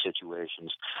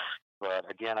situations. But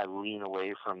again, I lean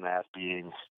away from that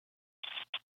being,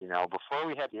 before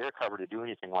we had the air cover to do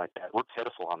anything like that, we're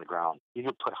pitiful on the ground. You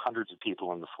could put hundreds of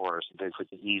people in the forest and Bigfoot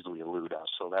can easily elude us.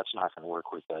 So that's not going to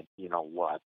work with it,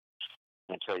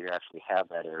 until you actually have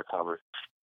that air cover.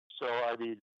 So, I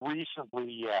mean,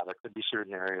 recently, yeah, there could be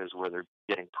certain areas where they're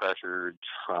getting pressured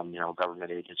from,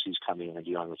 government agencies coming in and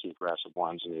dealing with the aggressive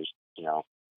ones, and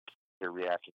they're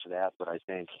reacting to that. But I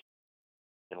think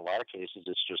in a lot of cases,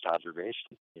 it's just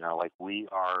observation. Like we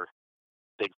are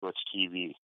Bigfoot's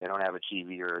TV. They don't have a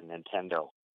TV or a Nintendo.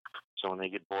 So when they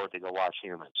get bored, they go watch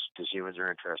humans because humans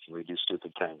are interesting. We do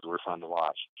stupid things. We're fun to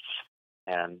watch.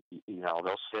 And,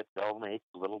 they'll make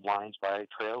little blinds by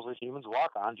trails that humans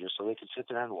walk on just so they can sit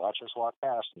there and watch us walk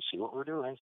past and see what we're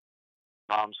doing.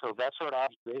 So that sort of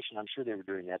observation, I'm sure they were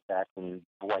doing that back when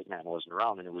the white man wasn't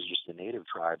around and it was just the native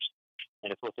tribes.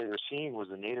 And if what they were seeing was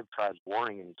the native tribes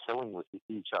warring and killing with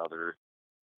each other,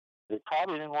 they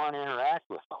probably didn't want to interact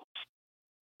with them,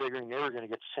 figuring they were going to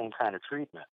get the same kind of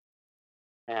treatment.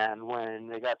 And when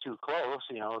they got too close,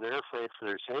 they're afraid for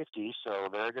their safety, so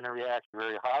they're going to react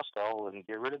very hostile and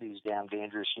get rid of these damn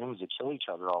dangerous humans that kill each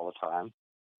other all the time.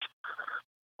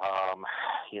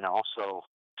 So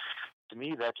to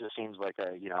me, that just seems like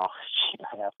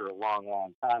after a long,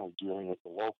 long time of dealing with the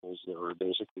locals that were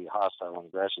basically hostile and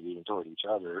aggressive even toward each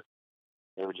other,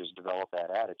 they would just develop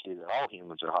that attitude that all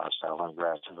humans are hostile and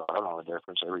aggressive. I don't know the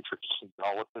difference. They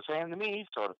all look the same to me,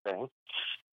 sort of thing.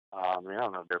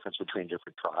 No difference between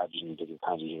different tribes and different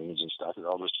kinds of humans and stuff. They're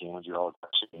all just humans. You're all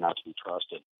aggressive and not to be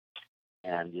trusted.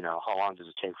 And, how long does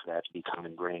it take for that to become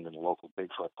ingrained in the local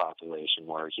Bigfoot population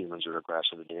where humans are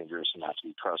aggressive and dangerous and not to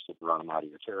be trusted to run them out of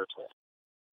your territory?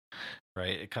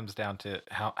 Right. It comes down to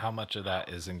how much of that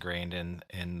is ingrained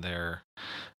in their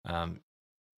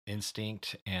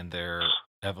instinct and their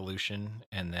evolution,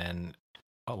 and then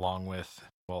along with,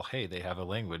 well, hey, they have a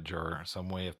language or some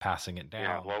way of passing it down.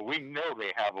 Yeah, well, we know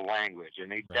they have a language,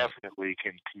 and they definitely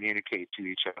can communicate to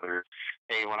each other.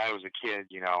 Hey, when I was a kid,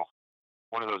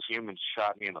 one of those humans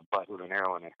shot me in the butt with an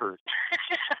arrow, and it hurt.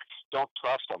 Don't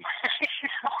trust them.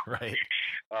 Right.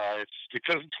 It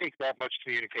doesn't take that much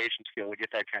communication skill to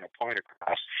get that kind of point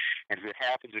across. And if it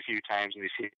happens a few times and we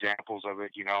see examples of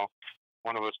it,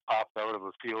 one of us popped out of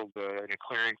a field in a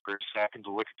clearing for a second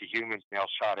to look at the humans, and they'll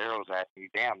shot arrows at me.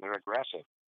 Damn, they're aggressive.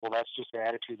 Well, that's just the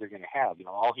attitude they're going to have.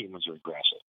 All humans are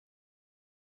aggressive.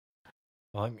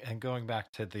 Well, and going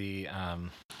back to the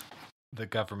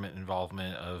government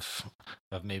involvement of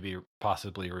maybe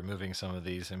possibly removing some of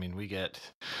these. I mean,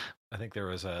 I think there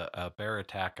was a bear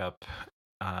attack up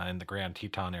in the Grand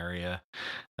Teton area.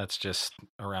 That's just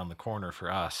around the corner for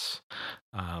us.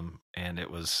 And it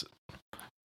was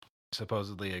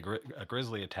supposedly a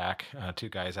grizzly attack, 2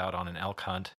 guys out on an elk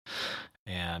hunt,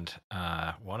 and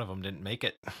one of them didn't make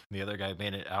it. The other guy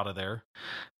made it out of there.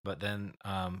 But then,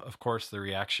 of course, the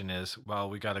reaction is, well,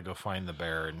 we got to go find the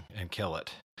bear and kill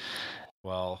it.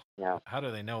 Well, yeah. How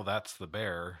do they know that's the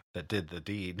bear that did the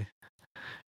deed?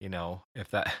 If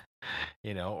that,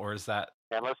 or is that...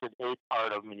 Unless it ate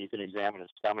part of them and you can examine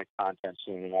its stomach contents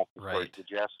soon enough before it's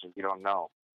digested, you don't know.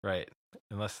 Right.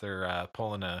 Unless they're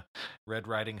pulling a Red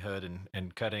Riding Hood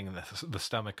and cutting the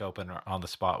stomach open on the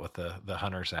spot with the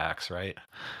hunter's axe, right?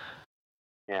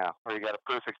 Yeah, or you got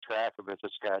a perfect track of it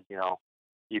that's got,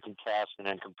 you can cast and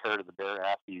then compare to the bear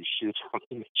after you shoot them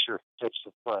to make sure it fits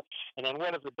the foot. And then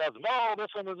what if it doesn't? Oh, this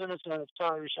one was innocent.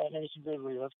 Sorry, we shot an innocent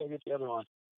grizzly. Let's go get the other one.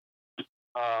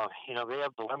 They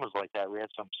have dilemmas like that. We had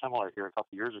something similar here a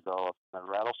couple years ago. A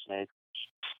rattlesnake,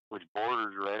 which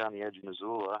borders right on the edge of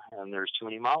Missoula, and there's too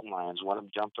many mountain lions. One of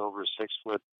them jumped over a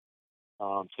 6-foot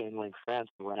chain link fence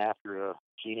and went after a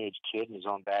teenage kid in his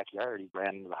own backyard. He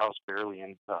ran into the house barely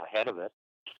ahead of it.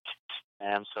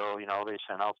 And so, they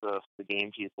sent out the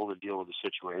game people to deal with the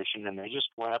situation, and they just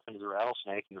went up into the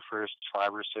rattlesnake, and the first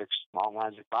 5 or 6 mountain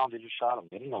lions they found, they just shot them.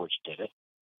 They didn't know which did it.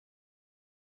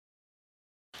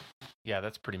 Yeah,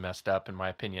 that's pretty messed up, in my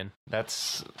opinion.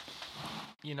 That's,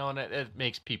 and it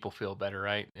makes people feel better,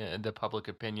 right? The public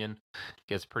opinion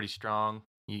gets pretty strong.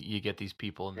 You get these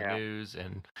people in the news,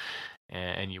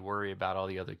 and you worry about all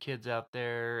the other kids out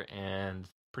there, and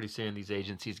pretty soon these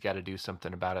agencies got to do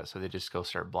something about it, so they just go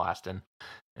start blasting,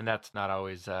 and that's not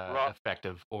always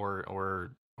effective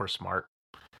or smart.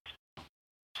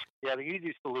 Yeah, the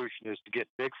easy solution is to get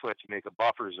Bigfoot to make a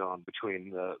buffer zone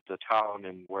between the town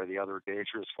and where the other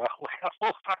dangerous wildlife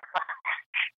are.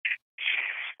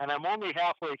 And I'm only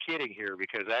halfway kidding here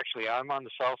because actually I'm on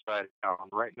the south side of town.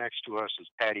 Right next to us is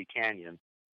Paddy Canyon,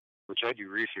 which I do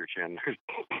research in. There's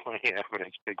plenty of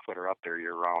evidence Bigfoot are up there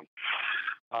year-round.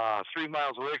 3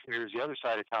 miles away from here is the other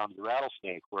side of town, the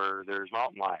Rattlesnake, where there's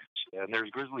mountain lions and there's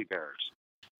grizzly bears.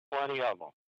 Plenty of them.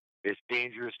 It's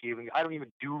dangerous to I don't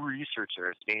even do research there.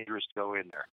 It's dangerous to go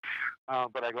in there.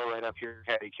 But I go right up here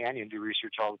in Paddy Canyon, do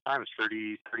research all the time. It's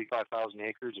 35,000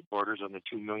 acres. It borders on the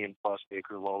 2 million plus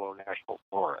acre Lolo National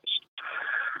Forest.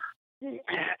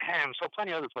 So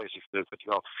plenty of other places for Bigfoot to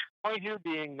go. Point here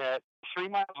being that 3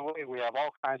 miles away we have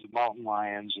all kinds of mountain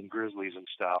lions and grizzlies and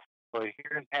stuff. But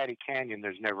here in Patty Canyon,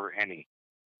 there's never any.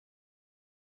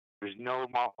 There's no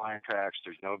mountain lion tracks.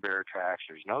 There's no bear tracks.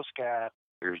 There's no scat.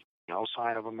 There's no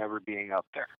sign of them ever being up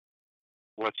there.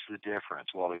 What's the difference?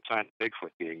 Well, the sign of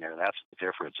Bigfoot being there, that's what the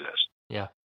difference is. Yeah.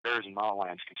 Bears and mountain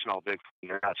lions can smell Bigfoot, and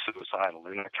they're not suicidal.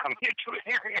 They're not coming into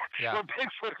an area where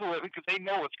Bigfoot will live because they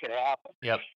know what's going to happen.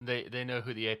 Yep. They know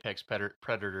who the apex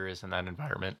predator is in that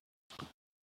environment.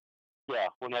 Yeah.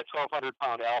 When that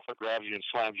 1,200-pound alpha grabs you and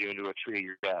slams you into a tree,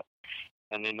 you're dead.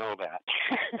 And they know that.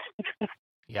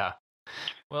 Yeah.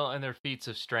 Well, and their feats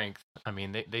of strength, I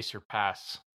mean, they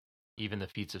surpass even the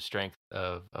feats of strength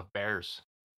of bears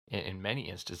in many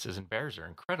instances. And bears are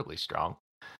incredibly strong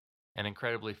and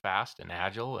incredibly fast and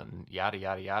agile and yada,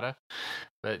 yada, yada.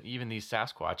 But even these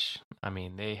Sasquatch, I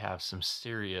mean, they have some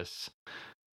serious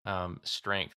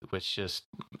strength, which just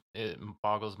it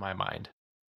boggles my mind.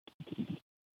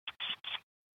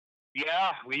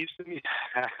 Yeah, we've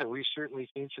certainly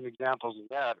seen some examples of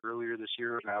that earlier this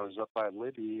year when I was up by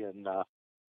Libby and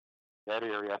that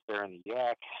area up there in the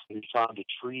Yak. We found a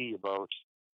tree about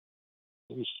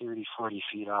maybe 30, 40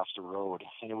 feet off the road,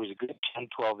 and it was a good 10,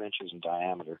 12 inches in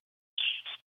diameter.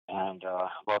 And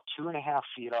about 2.5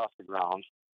 feet off the ground,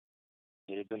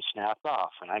 it had been snapped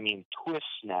off, and I mean twist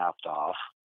snapped off,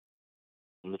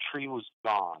 and the tree was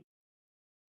gone.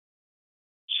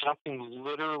 Something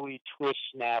literally twist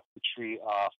snapped the tree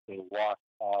off and walked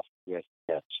off with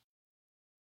it.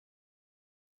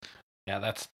 Yeah,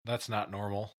 that's not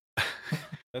normal.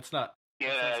 That's not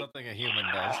something a human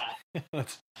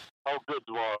does. Oh, good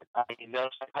Lord. I mean,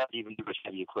 that's not even do with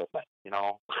heavy equipment, you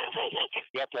know?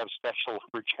 You have to have special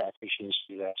projections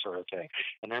to do that sort of thing.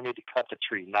 And they're made to cut the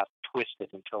tree, not twist it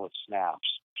until it snaps.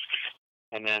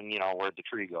 And then, you know, where'd the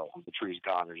tree go? The tree's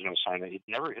gone. There's no sign that it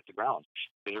never hit the ground.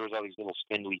 There was all these little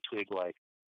spindly twig-like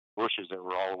bushes that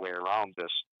were all the way around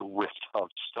this ripped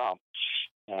out stump.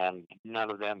 And none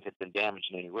of them had been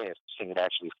damaged in any way. If this thing had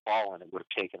actually fallen, it would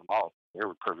have taken them out. They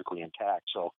were perfectly intact.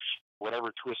 So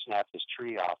whatever twist snapped this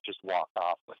tree off just walked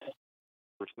off with it,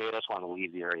 which made us want to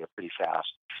leave the area pretty fast.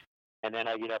 And then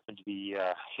I get up into the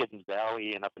Hidden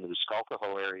Valley and up into the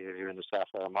Skulkaho area here in the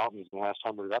Sapphire Mountains. And the last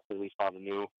time we were up there, we found a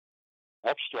new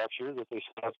X structure that they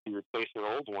set up to replace their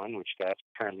old one, which got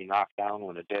apparently knocked down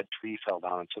when a dead tree fell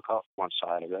down and took off one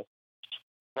side of it.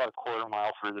 About a quarter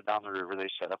mile further down the river, they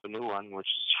set up a new one, which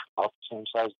is about the same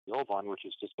size as the old one, which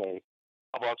is to say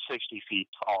about 60 feet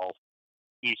tall.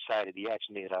 Each side of the X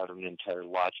made out of an entire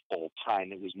lodgepole pine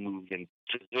that was moved in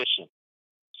position.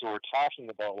 So we're talking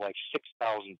about like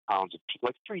 6,000 pounds of,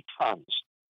 like 3 tons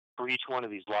for each one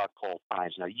of these lodgepole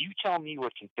pines. Now, you tell me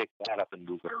what can pick that up and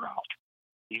move it around.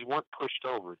 These weren't pushed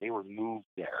over; they were moved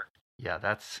there. Yeah,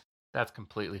 that's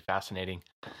completely fascinating.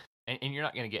 And you're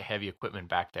not going to get heavy equipment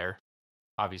back there,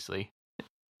 obviously.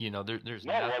 You know, there's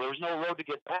no. Well, there was no road to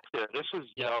get back there. This was,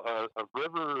 you know, a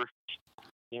river,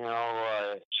 you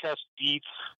know, chest deep,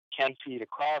 10 feet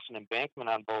across, an embankment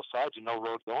on both sides, and no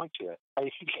road going to it.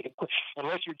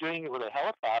 Unless you're doing it with a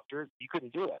helicopter, you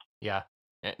couldn't do it. Yeah,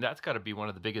 and that's got to be one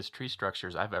of the biggest tree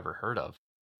structures I've ever heard of.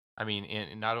 I mean,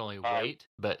 in not only weight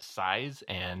but size,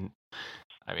 and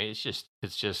I mean, it's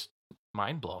just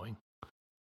mind blowing.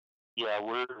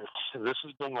 Yeah, this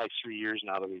has been like 3 years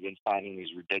now that we've been finding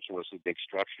these ridiculously big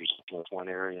structures in one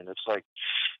area, and it's like,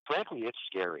 frankly, it's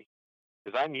scary.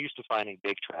 Because I'm used to finding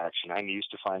big tracks, and I'm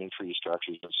used to finding tree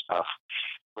structures and stuff.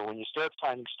 But when you start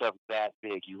finding stuff that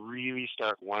big, you really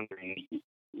start wondering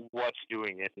what's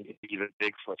doing it, and even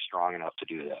Bigfoot strong enough to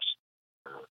do this.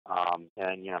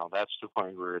 And, you know, that's the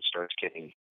point where it starts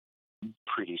getting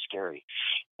pretty scary.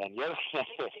 And the other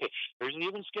there's an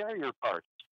even scarier part.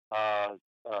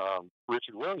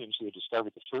 Richard Williams, who had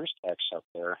discovered the first X up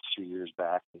there 3 years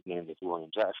back, named it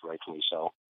Williams X, rightfully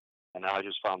so. And now I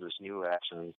just found this new X,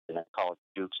 and I call it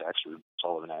Duke's X or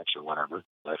Sullivan X or whatever.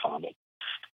 I found it.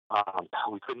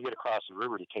 We couldn't get across the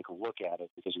river to take a look at it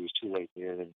because it was too late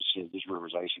there. And this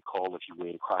river's icy cold. If you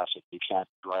wade across it, you can't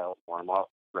dry out, warm up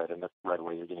right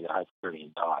away. You're going to get hypothermia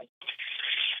and die.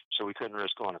 So we couldn't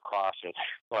risk going across it.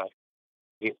 But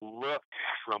it looked,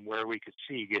 from where we could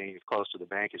see, getting as close to the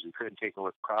bank as we could and take a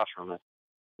look across from it,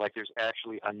 like there's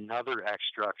actually another X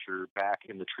structure back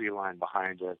in the tree line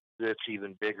behind it that's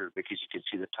even bigger because you can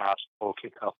see the tops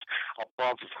poking up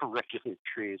above the regular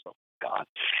trees. Oh, God.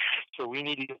 So we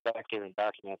need to get back there and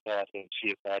document that and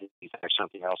see if that is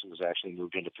something else that was actually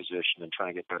moved into position and try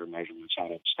to get better measurements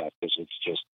on it and stuff, because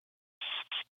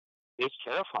it's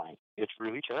terrifying. It's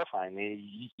really terrifying.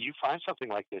 You find something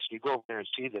like this, you go over there and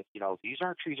see that, you know, these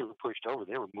aren't trees that were pushed over.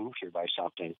 They were moved here by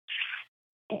something.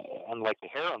 and like the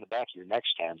hair on the back of your neck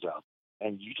stands up,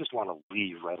 and you just want to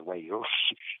leave right away. You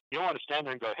don't want to stand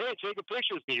there and go, "Hey, take a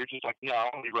picture with me." You're just like, "No,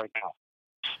 I'll leave right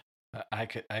now." I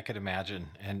could imagine,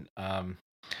 and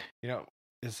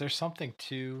is there something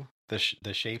to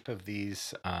the shape of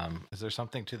these? Is there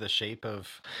something to the shape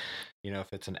of,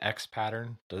 if it's an X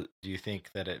pattern? Do you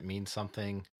think that it means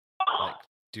something like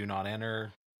 "do not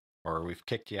enter," or "we've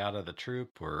kicked you out of the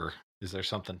troop," or is there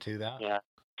something to that? Yeah.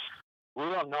 We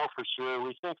don't know for sure.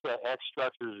 We think that X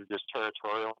structures are just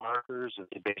territorial markers, and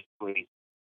they basically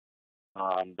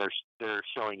they're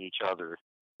showing each other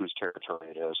whose territory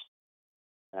it is.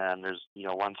 And there's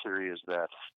one theory is that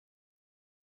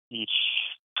each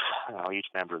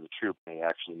member of the troop may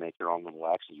actually make their own little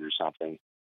X's or something,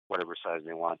 whatever size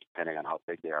they want, depending on how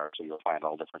big they are. So you'll find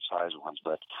all different size ones,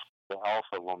 but the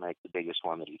alpha will make the biggest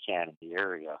one that he can in the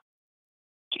area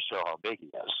to show how big he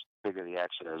is. The bigger the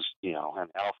X is, and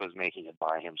alpha is making it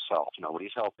by himself.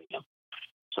 Nobody's helping him.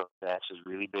 So if the X is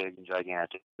really big and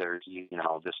gigantic, there's,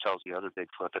 this tells the other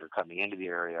Bigfoot that are coming into the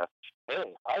area,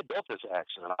 "Hey, I built this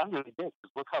X, and I'm really big.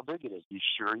 Look how big it is. You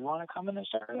sure you want to come in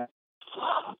this area?"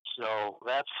 So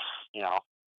that's,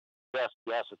 best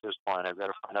guess at this point. I've got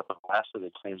to find out the last of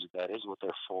it claims that is what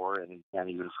they're for, and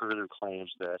even further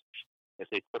claims that if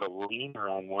they put a lemur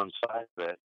on one side of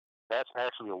it, that's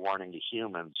actually a warning to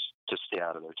humans to stay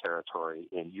out of their territory,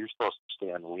 and you're supposed to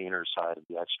stay on the leaner side of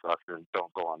the X structure and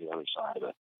don't go on the other side of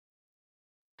it.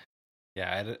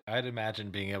 Yeah, I'd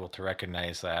imagine being able to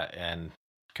recognize that and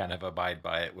kind of abide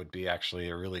by it would be actually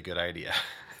a really good idea.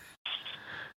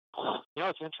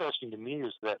 What's interesting to me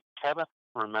is that Kevin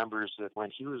remembers that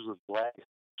when he was with Glag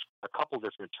a couple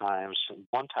different times, and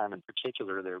one time in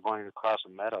particular, they were going across a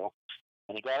meadow,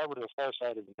 and he got over to the far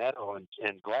side of the meadow,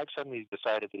 and Glag suddenly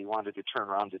decided that he wanted to turn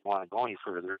around, didn't want to go any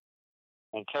further.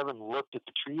 And Kevin looked at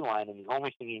the tree line, and the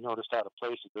only thing he noticed out of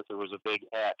place is that there was a big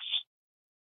X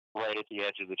right at the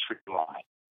edge of the tree line.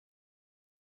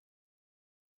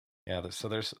 Yeah, so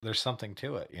there's something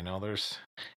to it,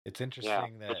 it's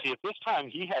interesting that. But see, at this time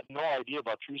he had no idea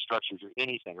about tree structures or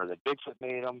anything, or that Bigfoot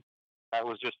made them. That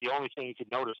was just the only thing he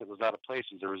could notice that was out of place.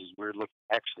 Is there was this weird looking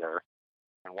X there,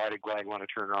 and why did Glag want to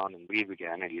turn around and leave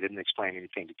again? And he didn't explain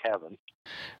anything to Kevin.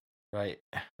 Right.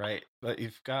 But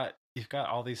you've got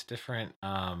all these different,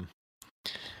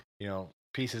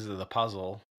 pieces of the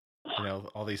puzzle.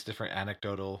 All these different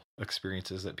anecdotal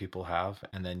experiences that people have,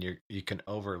 and then you can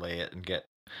overlay it and get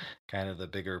kind of the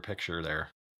bigger picture there.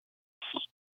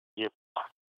 Yep.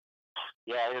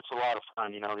 Yeah, it's a lot of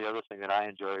fun. The other thing that I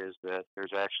enjoy is that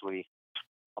there's actually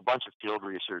a bunch of field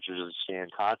researchers that stay in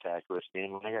contact with me,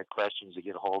 and when they got questions, they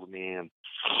get a hold of me, and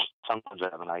sometimes I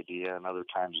have an idea, and other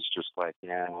times it's just like,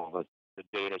 the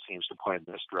data seems to point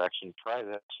in this direction, try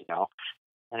this,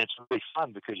 and it's really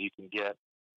fun because you can get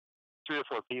 3 or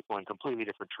 4 people in completely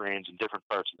different terrains in different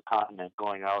parts of the continent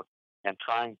going out and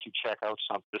trying to check out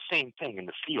the same thing in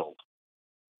the field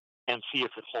and see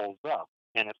if it holds up.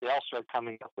 And if they all start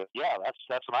coming up with, yeah,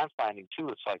 that's what I'm finding too,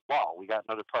 it's like, wow, we got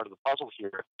another part of the puzzle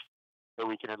here that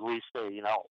we can at least say,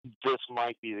 this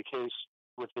might be the case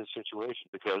with this situation,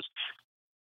 because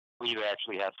we've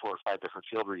actually had 4 or 5 different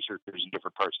field researchers in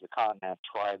different parts of the continent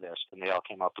try this, and they all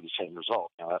came up with the same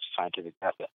result. That's a scientific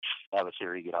method. Have a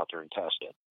theory, get out there and test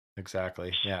it.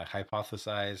 Exactly. Yeah.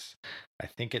 Hypothesize, I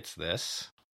think it's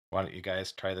this. Why don't you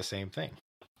guys try the same thing?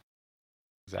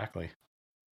 Exactly.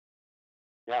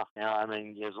 Yeah.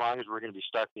 As long as we're going to be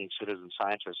stuck being citizen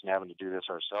scientists and having to do this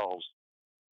ourselves,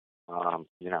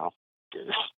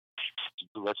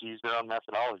 let's use their own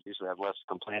methodology so they have less to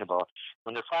complain about.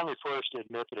 When they're finally forced to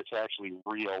admit that it's actually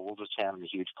real, we'll just hand them a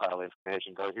huge pile of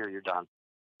information. Go, here, you're done.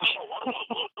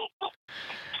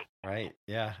 Right.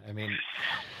 Yeah.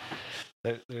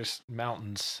 There's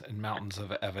mountains and mountains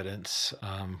of evidence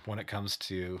when it comes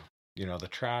to the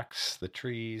tracks, the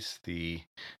trees, the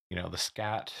the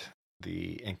scat,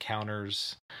 the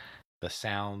encounters, the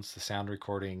sounds, the sound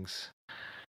recordings.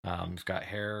 We've got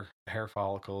hair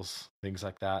follicles, things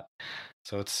like that.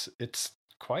 So it's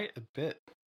quite a bit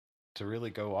to really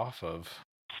go off of.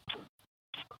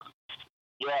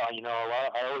 Yeah,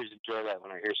 I always enjoy that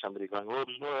when I hear somebody going, well,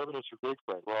 there's no evidence for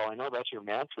Bigfoot. Well, I know that's your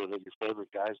mantra that your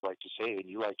favorite guys like to say, and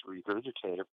you like to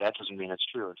regurgitate it, but that doesn't mean it's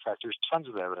true. In fact, there's tons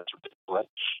of evidence for Bigfoot,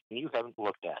 and you haven't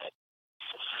looked at it.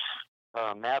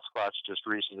 Matt Squatch just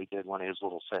recently did one of his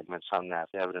little segments on that,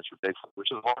 the evidence for Bigfoot,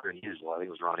 which is longer than usual. I think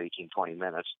it was around 18-20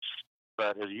 minutes.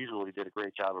 But as usual, he did a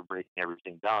great job of breaking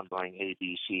everything down, going A,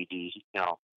 B, C, D.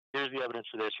 Here's the evidence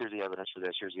for this, here's the evidence for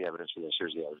this, here's the evidence for this,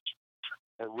 here's the evidence.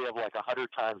 We have like 100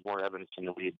 times more evidence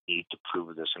than we need to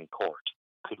prove this in court.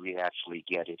 Could we actually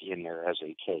get it in there as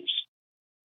a case?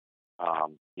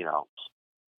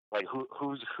 Like who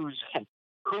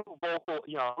vocal,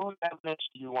 whose evidence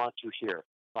do you want to hear?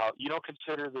 You don't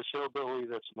consider this hillbilly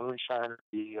that's a moonshiner to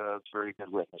be a very good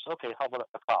witness. Okay, how about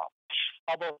a cop?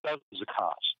 How about dozens of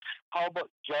cops? How about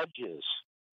judges?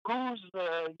 Who's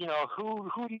the, who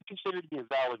do you consider to be a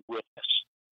valid witness?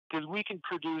 Because we can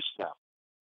produce them.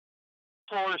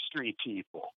 Forestry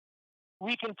people,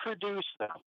 we can produce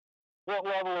them. What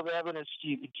level of evidence do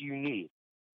you need?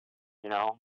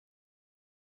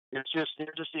 They're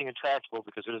just being intractable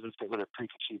because it doesn't fit with their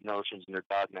preconceived notions and their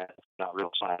dogmatic, not real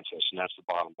scientists, and that's the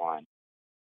bottom line.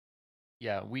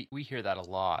 Yeah, we hear that a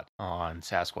lot on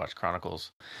Sasquatch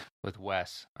Chronicles with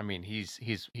Wes. I mean, he's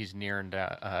nearing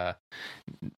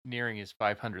his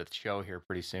 500th show here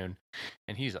pretty soon,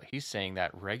 and he's saying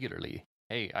that regularly.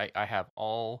 Hey, I have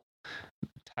all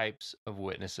types of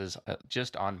witnesses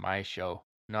just on my show,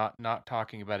 not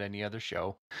talking about any other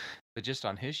show, but just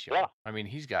on his show. Yeah. I mean,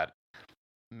 he's got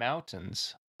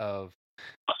mountains of,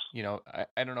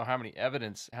 I don't know how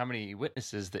many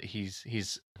witnesses that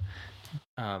he's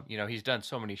done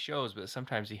so many shows, but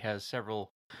sometimes he has several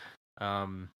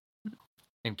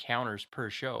encounters per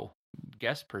show,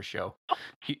 guests per show.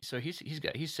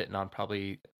 He's sitting on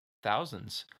probably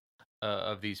thousands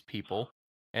of these people,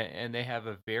 and they have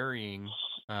a varying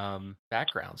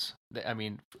backgrounds. I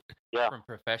mean, from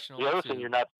professional. The other thing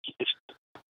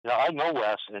I know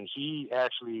Wes, and he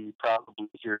actually probably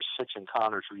hears 6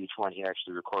 encounters for each one he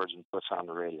actually records and puts on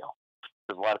the radio.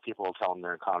 Because a lot of people will tell him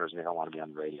their encounters and they don't want to be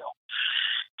on the radio.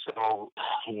 So,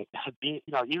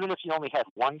 even if he only had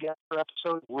one guest per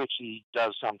episode, which he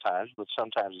does sometimes, but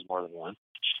sometimes it's more than one,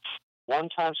 1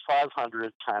 times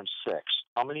 500 times 6.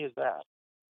 How many is that?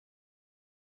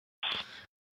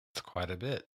 It's quite a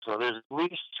bit. So there's at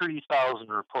least 3,000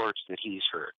 reports that he's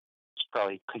heard. It's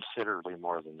probably considerably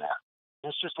more than that.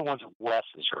 It's just the ones that Wes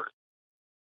has heard.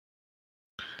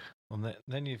 Well,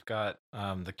 then you've got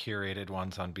the curated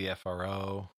ones on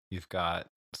BFRO. You've got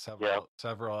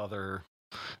several other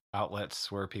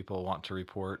outlets where people want to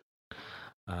report.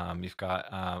 You've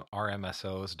got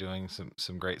RMSOs doing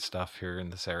some great stuff here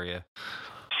in this area.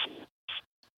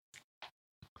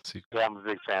 So I'm a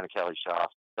big fan of Kelly Shaw.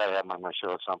 Gotta have him on my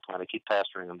show at some point. I keep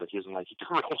pestering him, but he doesn't like to do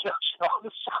radio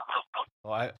shows.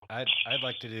 Well, I'd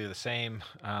like to do the same.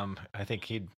 I think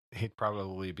he'd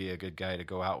probably be a good guy to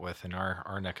go out with in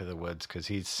our neck of the woods because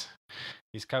he's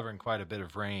covering quite a bit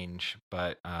of range,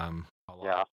 but a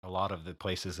lot of the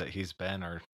places that he's been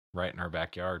are right in our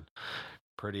backyard,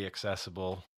 pretty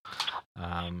accessible,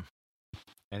 and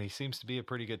he seems to be a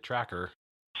pretty good tracker,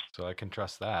 so I can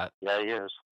trust that. Yeah, he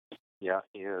is. Yeah,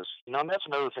 he is. And that's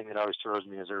another thing that always throws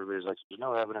me is everybody's like, there's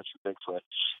no evidence for Bigfoot.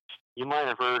 You might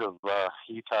have heard of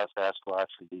Utah Sasquatch,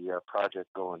 the Project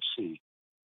Go and See,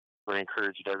 where he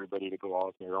encouraged everybody to go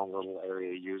out in their own little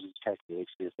area, use his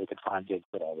techniques, see if they could find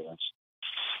Bigfoot evidence.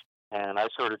 And I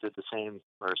sort of did the same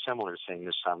or a similar thing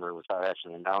this summer without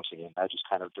actually announcing it. I just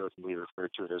kind of jokingly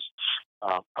referred to it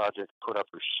as Project Put Up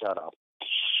or Shut Up,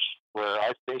 where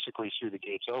I basically threw the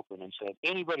gates open and said,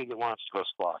 anybody that wants to go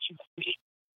squatching,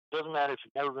 doesn't matter if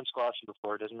you've never been squatching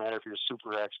before. It doesn't matter if you're a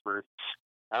super expert.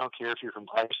 I don't care if you're from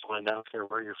Iceland. I don't care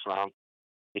where you're from.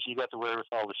 If you got the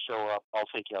wherewithal to show up, I'll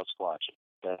take you out squatching.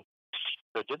 Okay?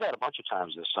 So I did that a bunch of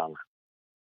times this summer.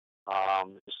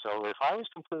 So if I was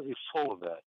completely full of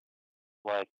it,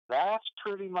 that's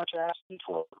pretty much asking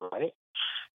for it, right?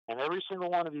 And every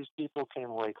single one of these people came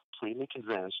away completely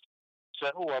convinced.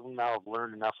 Several of them now have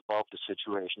learned enough about the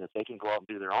situation that they can go out and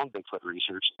do their own Bigfoot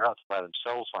research. They're out by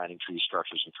themselves finding tree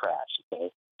structures and tracks.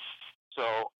 Okay,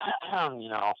 so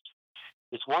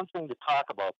it's one thing to talk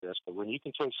about this, but when you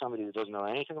can take somebody that doesn't know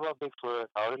anything about Bigfoot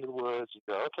out into the woods and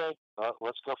go, okay,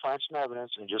 let's go find some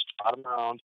evidence and just trot them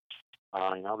around.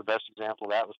 The best example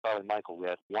of that was probably Michael. We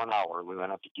had 1 hour. We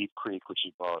went up to Deep Creek, which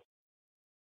is about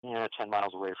 10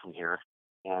 miles away from here,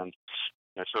 and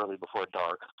shortly before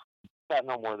dark. Got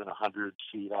no more than 100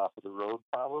 feet off of the road,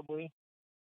 probably,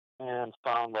 and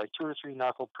found 2 or 3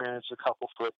 knuckle prints, a couple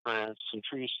footprints, some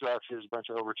tree structures, a bunch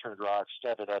of overturned rocks,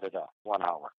 1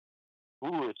 hour.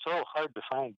 Ooh, it's so hard to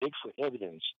find Bigfoot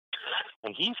evidence.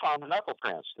 And he found the knuckle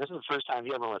prints. This is the first time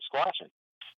he ever went squatching.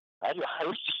 I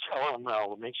was just telling him,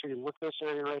 well, make sure you look this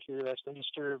area right here, that's been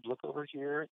disturbed, look over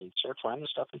here, and start finding the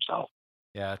stuff himself.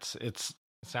 Yeah, it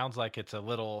sounds like it's a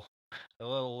little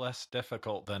less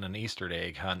difficult than an Easter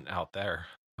egg hunt out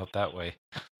that way.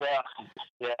 Yeah.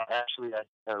 Actually,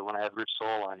 when I had Rich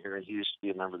Soul on here, and he used to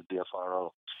be a member of the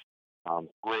BFRO,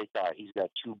 great guy. He's got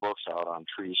 2 books out on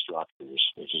tree structures,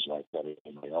 which is like that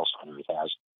anybody else on Earth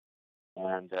has.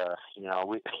 And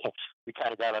we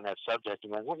kind of got on that subject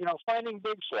and went, well, finding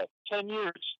Bigfoot, 10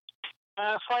 years.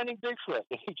 Finding Bigfoot.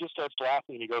 And he just starts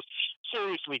laughing and he goes,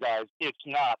 seriously, guys, it's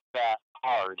not that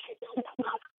hard.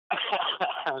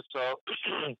 So,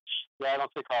 yeah, I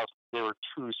don't think they were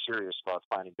too serious about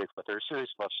finding Bigfoot. They were serious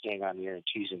about staying on the air and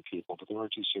teasing people, but they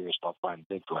weren't too serious about finding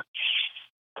Bigfoot.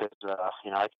 Because,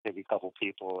 I could take a couple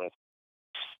people that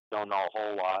don't know a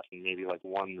whole lot, and maybe like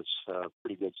one that's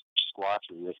pretty good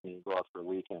squatcher with me, and go out for a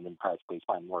weekend and practically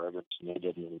find more evidence than they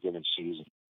did in a given season.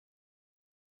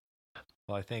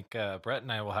 Well, I think Brett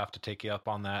and I will have to take you up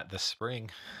on that this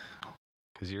spring,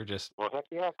 because you're just... Well, heck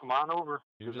yeah, come on over.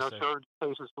 There's no shortage of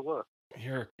places to look.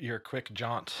 You're a quick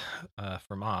jaunt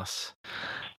from us,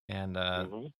 and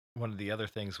one of the other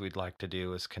things we'd like to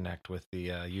do is connect with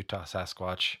the Utah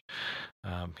Sasquatch.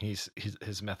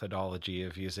 His methodology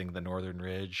of using the Northern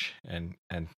Ridge and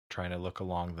trying to look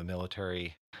along the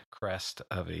military crest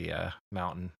of a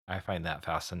mountain. I find that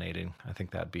fascinating. I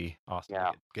think that'd be awesome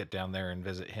to get down there and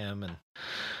visit him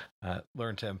and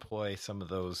learn to employ some of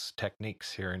those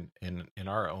techniques here in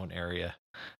our own area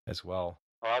as well.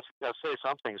 Well, I'll say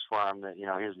some things for him that, he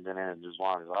hasn't been in it as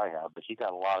long as I have, but he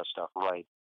got a lot of stuff right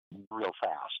real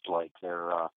fast. Like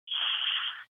they're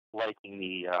liking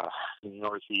the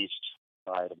northeast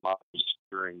side of mountains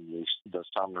during the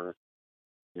summer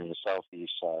and the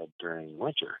southeast side during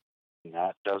winter. And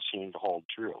that does seem to hold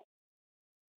true.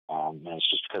 And it's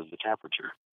just because of the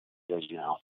temperature. Because,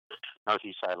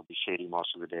 northeast side will be shady most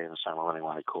of the day in the summer when they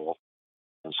want to cool.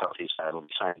 And southeast side will be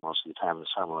sunny most of the time in the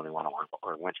summer when they want to warm up,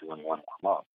 or winter when they want to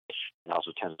warm up. It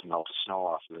also tends to melt the snow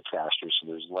off of it faster, so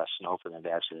there's less snow for them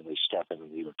to accidentally step in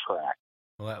and leave a track.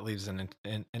 Well, that leaves an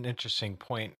interesting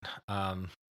point.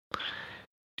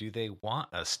 Do they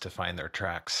want us to find their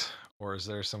tracks, or is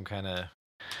there some kind of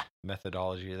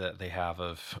methodology that they have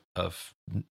of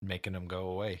making them go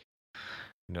away?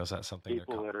 Is that something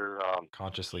people that are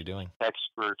consciously doing?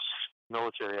 Experts,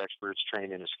 military experts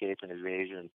trained in escape and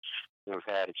evasion, who have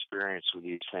had experience with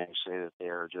these things, say that they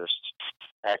are just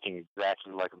acting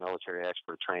exactly like a military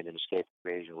expert trained in escape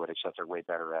and evasion would, except they're way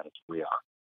better at it than we are.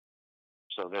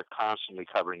 So they're constantly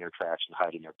covering their tracks and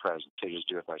hiding their presence. They just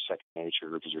do it by second nature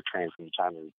because they're trained from the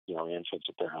time they're infants,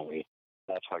 apparently.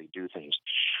 That's how you do things,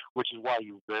 which is why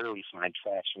you rarely find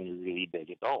tracks when you're really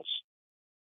big adults.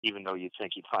 Even though you'd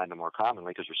think you'd find them more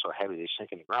commonly because they're so heavy they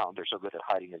sink in the ground, they're so good at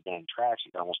hiding their dang tracks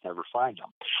you almost never find them.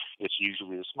 It's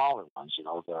usually the smaller ones,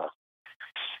 the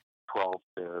 12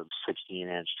 to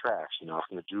 16-inch tracks,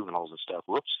 from the juveniles and stuff.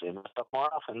 Whoops, they mess up more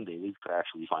often. They leave tracks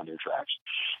when you find their tracks.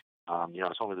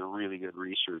 It's only the really good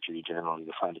researchers generally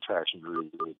to find the tracks in really,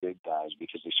 really big guys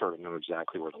because they sort of know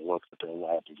exactly where to look, but they're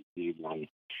allowed to leave one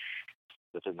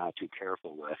that they're not too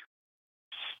careful with.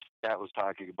 Cat was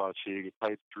talking about seeing a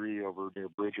Type 3 over near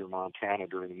Bridger, Montana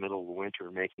during the middle of the winter,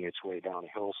 making its way down a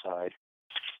hillside.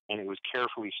 And it was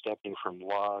carefully stepping from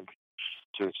log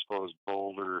to exposed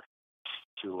boulder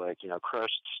to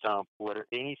crushed stump, whatever,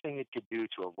 anything it could do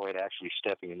to avoid actually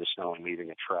stepping in the snow and leaving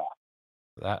a track.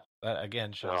 That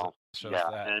again shows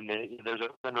that. And there's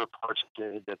been reports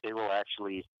that they will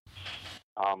actually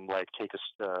take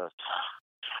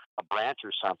a branch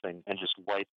or something and just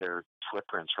wipe their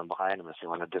footprints from behind them if they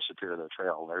want to disappear their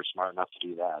trail. They're smart enough to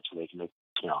do that, so they can make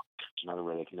it's another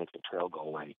way they can make the trail go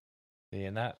away. Yeah,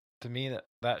 and that to me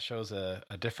that shows a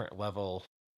different level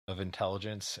of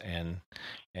intelligence and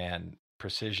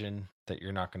precision that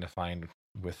you're not going to find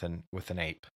with an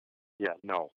ape. Yeah,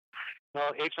 no,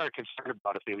 apes aren't concerned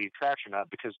about if they leave tracks or not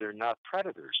because they're not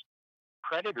predators.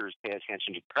 Predators pay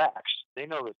attention to tracks. They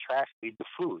know that tracks lead to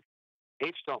food.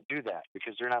 Apes don't do that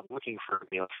because they're not looking for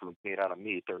food made out of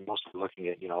meat. They're mostly looking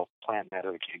at plant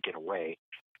matter that can't get away.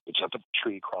 It's up a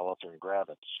tree, crawl up there and grab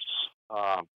it.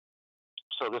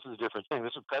 So this is a different thing.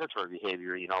 This is predatory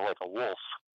behavior, like a wolf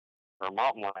or a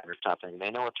mountain lion or something.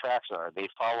 They know what tracks are. They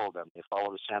follow them. They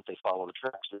follow the scent. They follow the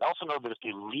tracks. They also know that if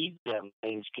they leave them,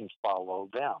 things can follow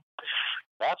them.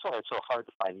 That's why it's so hard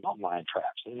to find mountain lion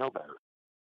tracks. They know better.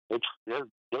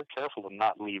 They're careful to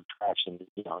not leave tracks in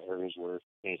areas where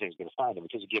anything's going to find them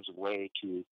because it gives way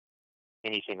to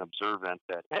anything observant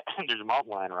that there's a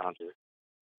mountain lion around here.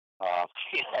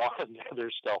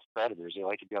 They're stealth predators. They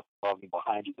like to be up above and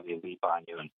behind you, and they leap on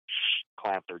you and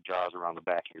clamp their jaws around the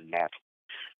back of your neck.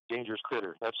 Dangerous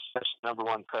critter. That's number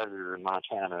one predator in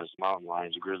Montana is mountain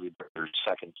lions. Grizzly bears,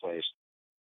 second place.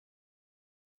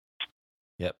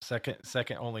 Yep,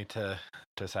 second only to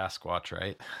Sasquatch,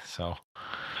 right? So.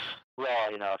 Well,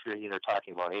 if you're either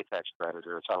talking about apex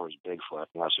predator, it's always Bigfoot,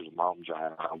 unless there's a mountain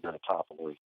giant around at the top of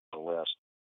the list.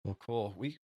 Well, cool.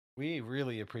 We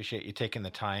really appreciate you taking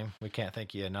the time. We can't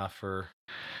thank you enough for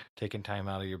taking time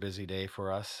out of your busy day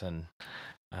for us, and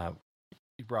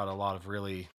you brought a lot of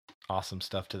really awesome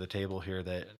stuff to the table here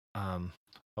that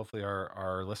hopefully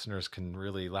our listeners can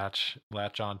really latch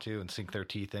onto and sink their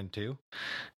teeth into.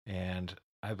 And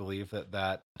I believe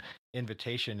that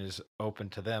invitation is open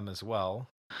to them as well.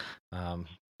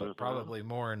 But probably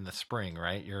more in the spring,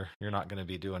 right? You're not going to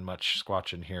be doing much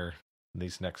squatching here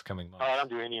these next coming months. I don't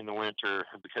do any in the winter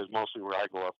because mostly where I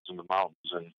go up is in the mountains,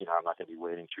 and I'm not going to be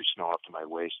wading through snow up to my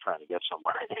waist trying to get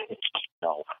somewhere.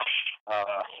 No,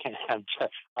 and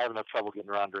I have enough trouble getting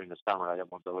around during the summer. I have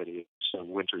mobility, so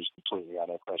winter's completely out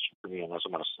of the question for me unless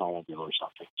I'm on a snowmobile or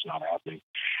something. It's not happening.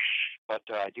 But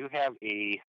I do have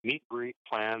a meet greet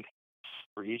planned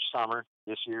for each summer.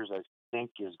 This year's, I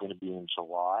think, is going to be in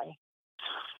July.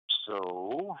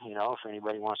 So, if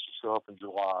anybody wants to show up in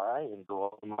July and go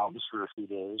up the mountains for a few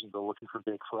days and go looking for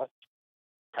Bigfoot,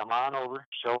 come on over,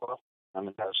 show up. I'm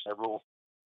going to have several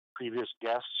previous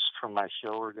guests from my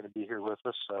show are going to be here with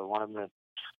us. One of them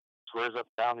swears up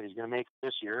and down that he's going to make it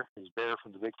this year is Bear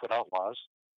from the Bigfoot Outlaws.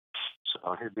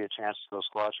 So here'd be a chance to go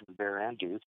squatching with Bear and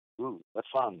Duke. Ooh, that's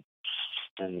fun.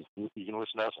 And you can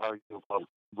listen to us argue about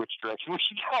which direction we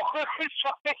should go.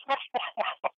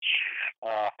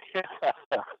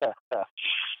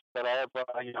 But I have,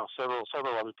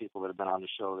 several other people that have been on the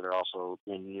show that are also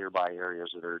in nearby areas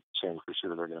that are saying for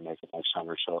sure they're going to make it next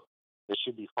summer. So it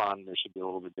should be fun. There should be a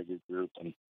little bit bigger group.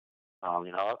 And,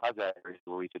 I've got areas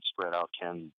where we could spread out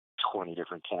 10, 20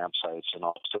 different campsites and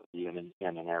also be in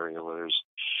an area where there's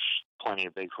plenty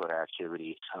of Bigfoot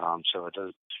activity. So it's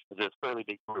a fairly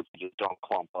big group. You just don't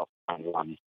clump up on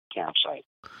one campsite.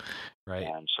 Right.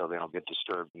 And so they don't get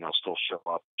disturbed and they'll still show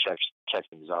up, check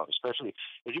things out. Especially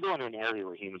if you go into an area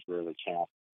where humans rarely camp,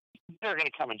 they're going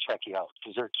to come and check you out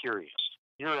because they're curious.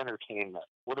 You're entertainment.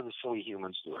 What are the silly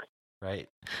humans doing? Right.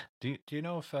 Do you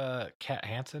know if Kat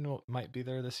Hansen might be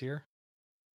there this year?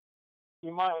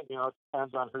 You might. It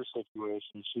depends on her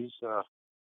situation. She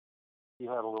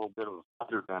had a little bit of a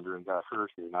fender bender and got hurt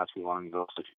here not too long ago,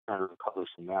 so she's trying to recover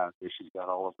from that. She's got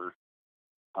all of her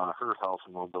health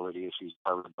and mobility issues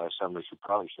covered by somebody should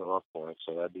probably show up for it,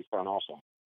 so that'd be fun also.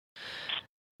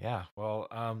 Yeah. Well,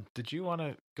 did you want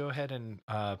to go ahead and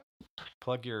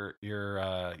plug your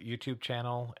YouTube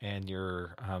channel and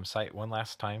your site one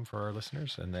last time for our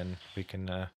listeners, and then we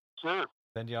can sure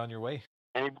send you on your way?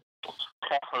 All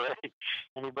right.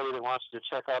 Anybody that wants to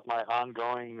check out my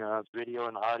ongoing video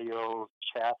and audio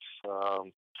chats,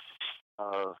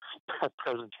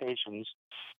 presentations,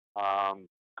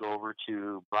 go over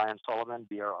to Brian Sullivan,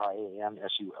 BrianSullivan,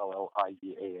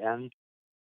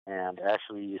 and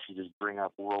actually, if you just bring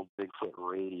up World Bigfoot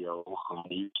Radio on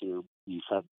YouTube, you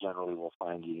generally will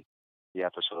find the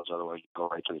episodes. Otherwise, you go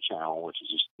right to the channel, which is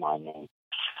just my name.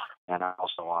 And I'm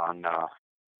also on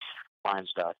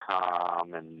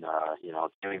Minds.com and,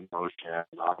 Daily Motion,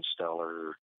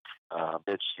 OnStellar,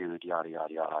 BitChute, yada,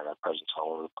 yada, yada. I got presence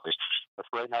all over the place. But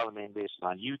right now, the main base is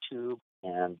on YouTube,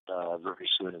 and very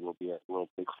soon it will be at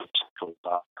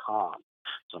worldbigfootcentral.com.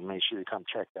 So make sure you come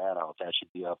check that out. That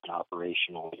should be up and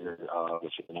operational here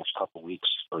within the next couple of weeks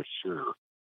for sure.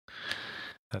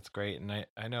 That's great. And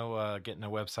I know getting a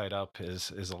website up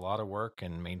is a lot of work,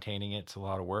 and maintaining it's a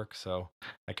lot of work. So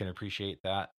I can appreciate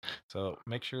that. So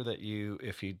make sure that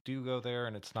if you do go there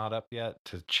and it's not up yet,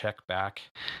 to check back.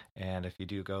 And if you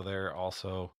do go there,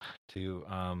 also to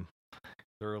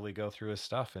thoroughly go through his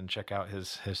stuff and check out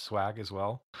his swag as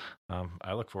well.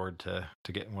 I look forward to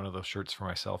getting one of those shirts for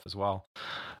myself as well.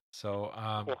 So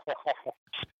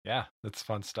yeah, that's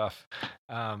fun stuff.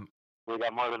 We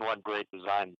got more than one great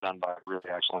design done by really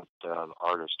excellent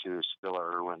artists too.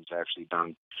 Spilla Irwin's actually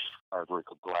done artwork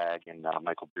with Glag, and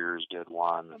Michael Beers did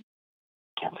one.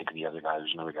 Can't think of the other guy.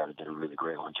 There's another guy that did a really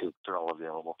great one too. They're all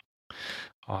available.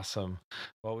 Awesome.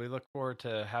 Well, we look forward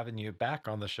to having you back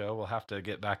on the show. We'll have to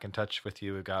get back in touch with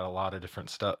you. We've got a lot of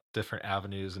different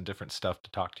avenues and different stuff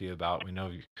to talk to you about. We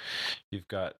know you've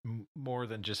got more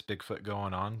than just Bigfoot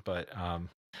going on, but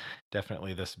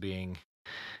definitely this being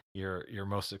your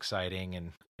most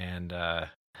exciting and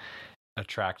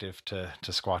attractive to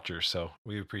squatchers. So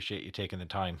we appreciate you taking the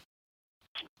time.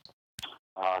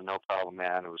 No problem,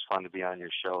 man. It was fun to be on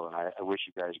your show, and I wish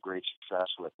you guys great success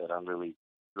with it. I'm really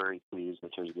very pleased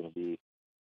that there's going to be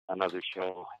another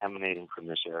show emanating from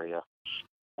this area.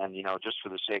 And, just for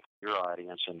the sake of your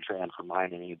audience and for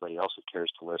mine and anybody else that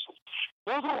cares to listen,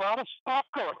 there's a lot of stuff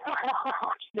going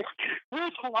on.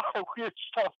 There's a lot of weird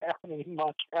stuff happening in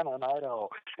Montana and Idaho.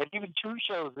 And even 2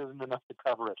 shows isn't enough to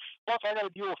cover it. Plus, I got to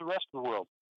deal with the rest of the world.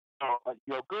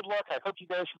 Good luck. I hope you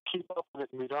guys can keep up with it,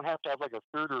 and we don't have to have like a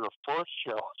 3rd or a 4th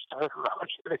show start around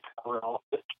here to cover all of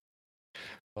it.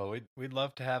 Well, we'd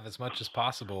love to have as much as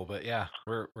possible, but yeah,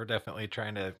 we're definitely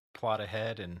trying to plot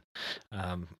ahead and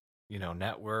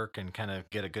network and kind of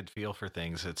get a good feel for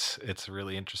things. It's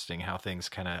really interesting how things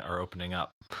kind of are opening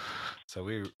up. So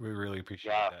we really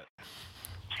appreciate that.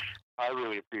 I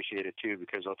really appreciate it too,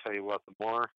 because I'll tell you what, the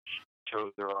more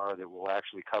shows there are that will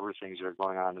actually cover things that are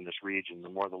going on in this region, the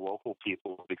more the local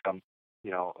people will become,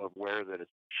 aware that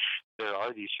there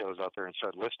are these shows out there and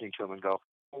start listening to them and go,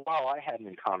 oh, wow, I had an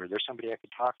encounter. There's somebody I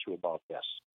could talk to about this.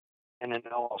 And then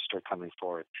they'll all start coming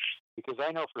forward. Because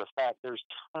I know for a fact there's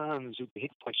tons of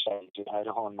Bigfoot sightings in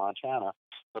Idaho and Montana,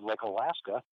 but like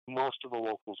Alaska, most of the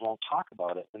locals won't talk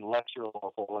about it unless you're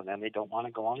local, and then they don't want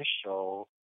to go on a show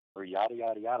or yada,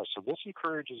 yada, yada. So this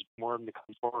encourages more of them to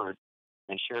come forward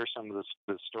and share some of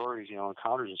the stories,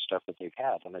 encounters and stuff that they've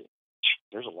had. And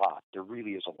there's a lot. There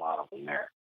really is a lot of them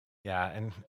there. Yeah,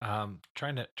 and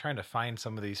trying to find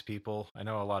some of these people. I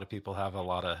know a lot of people have a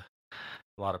lot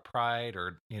of pride,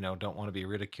 or don't want to be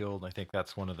ridiculed. I think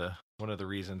that's one of the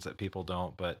reasons that people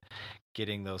don't. But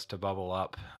getting those to bubble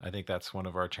up, I think that's one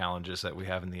of our challenges that we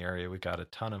have in the area. We got a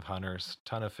ton of hunters,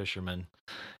 ton of fishermen,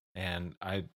 and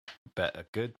I bet a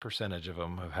good percentage of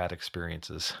them have had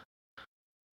experiences.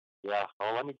 Yeah.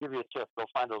 Well, let me give you a tip. Go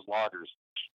find those loggers.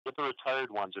 Get the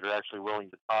retired ones that are actually willing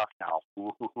to talk now.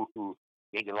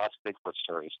 You get lots of Bigfoot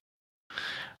stories.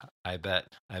 I bet.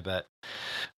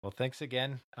 Well, thanks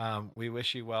again. We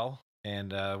wish you well,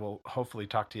 and we'll hopefully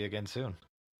talk to you again soon.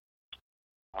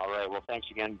 All right. Well, thanks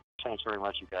again. Thanks very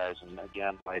much, you guys. And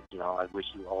again, I wish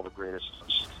you all the greatest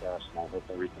success, and I hope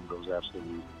everything goes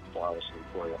absolutely flawlessly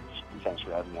for you. And thanks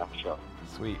for having me on the show.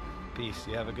 Sweet. Peace.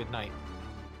 You have a good night.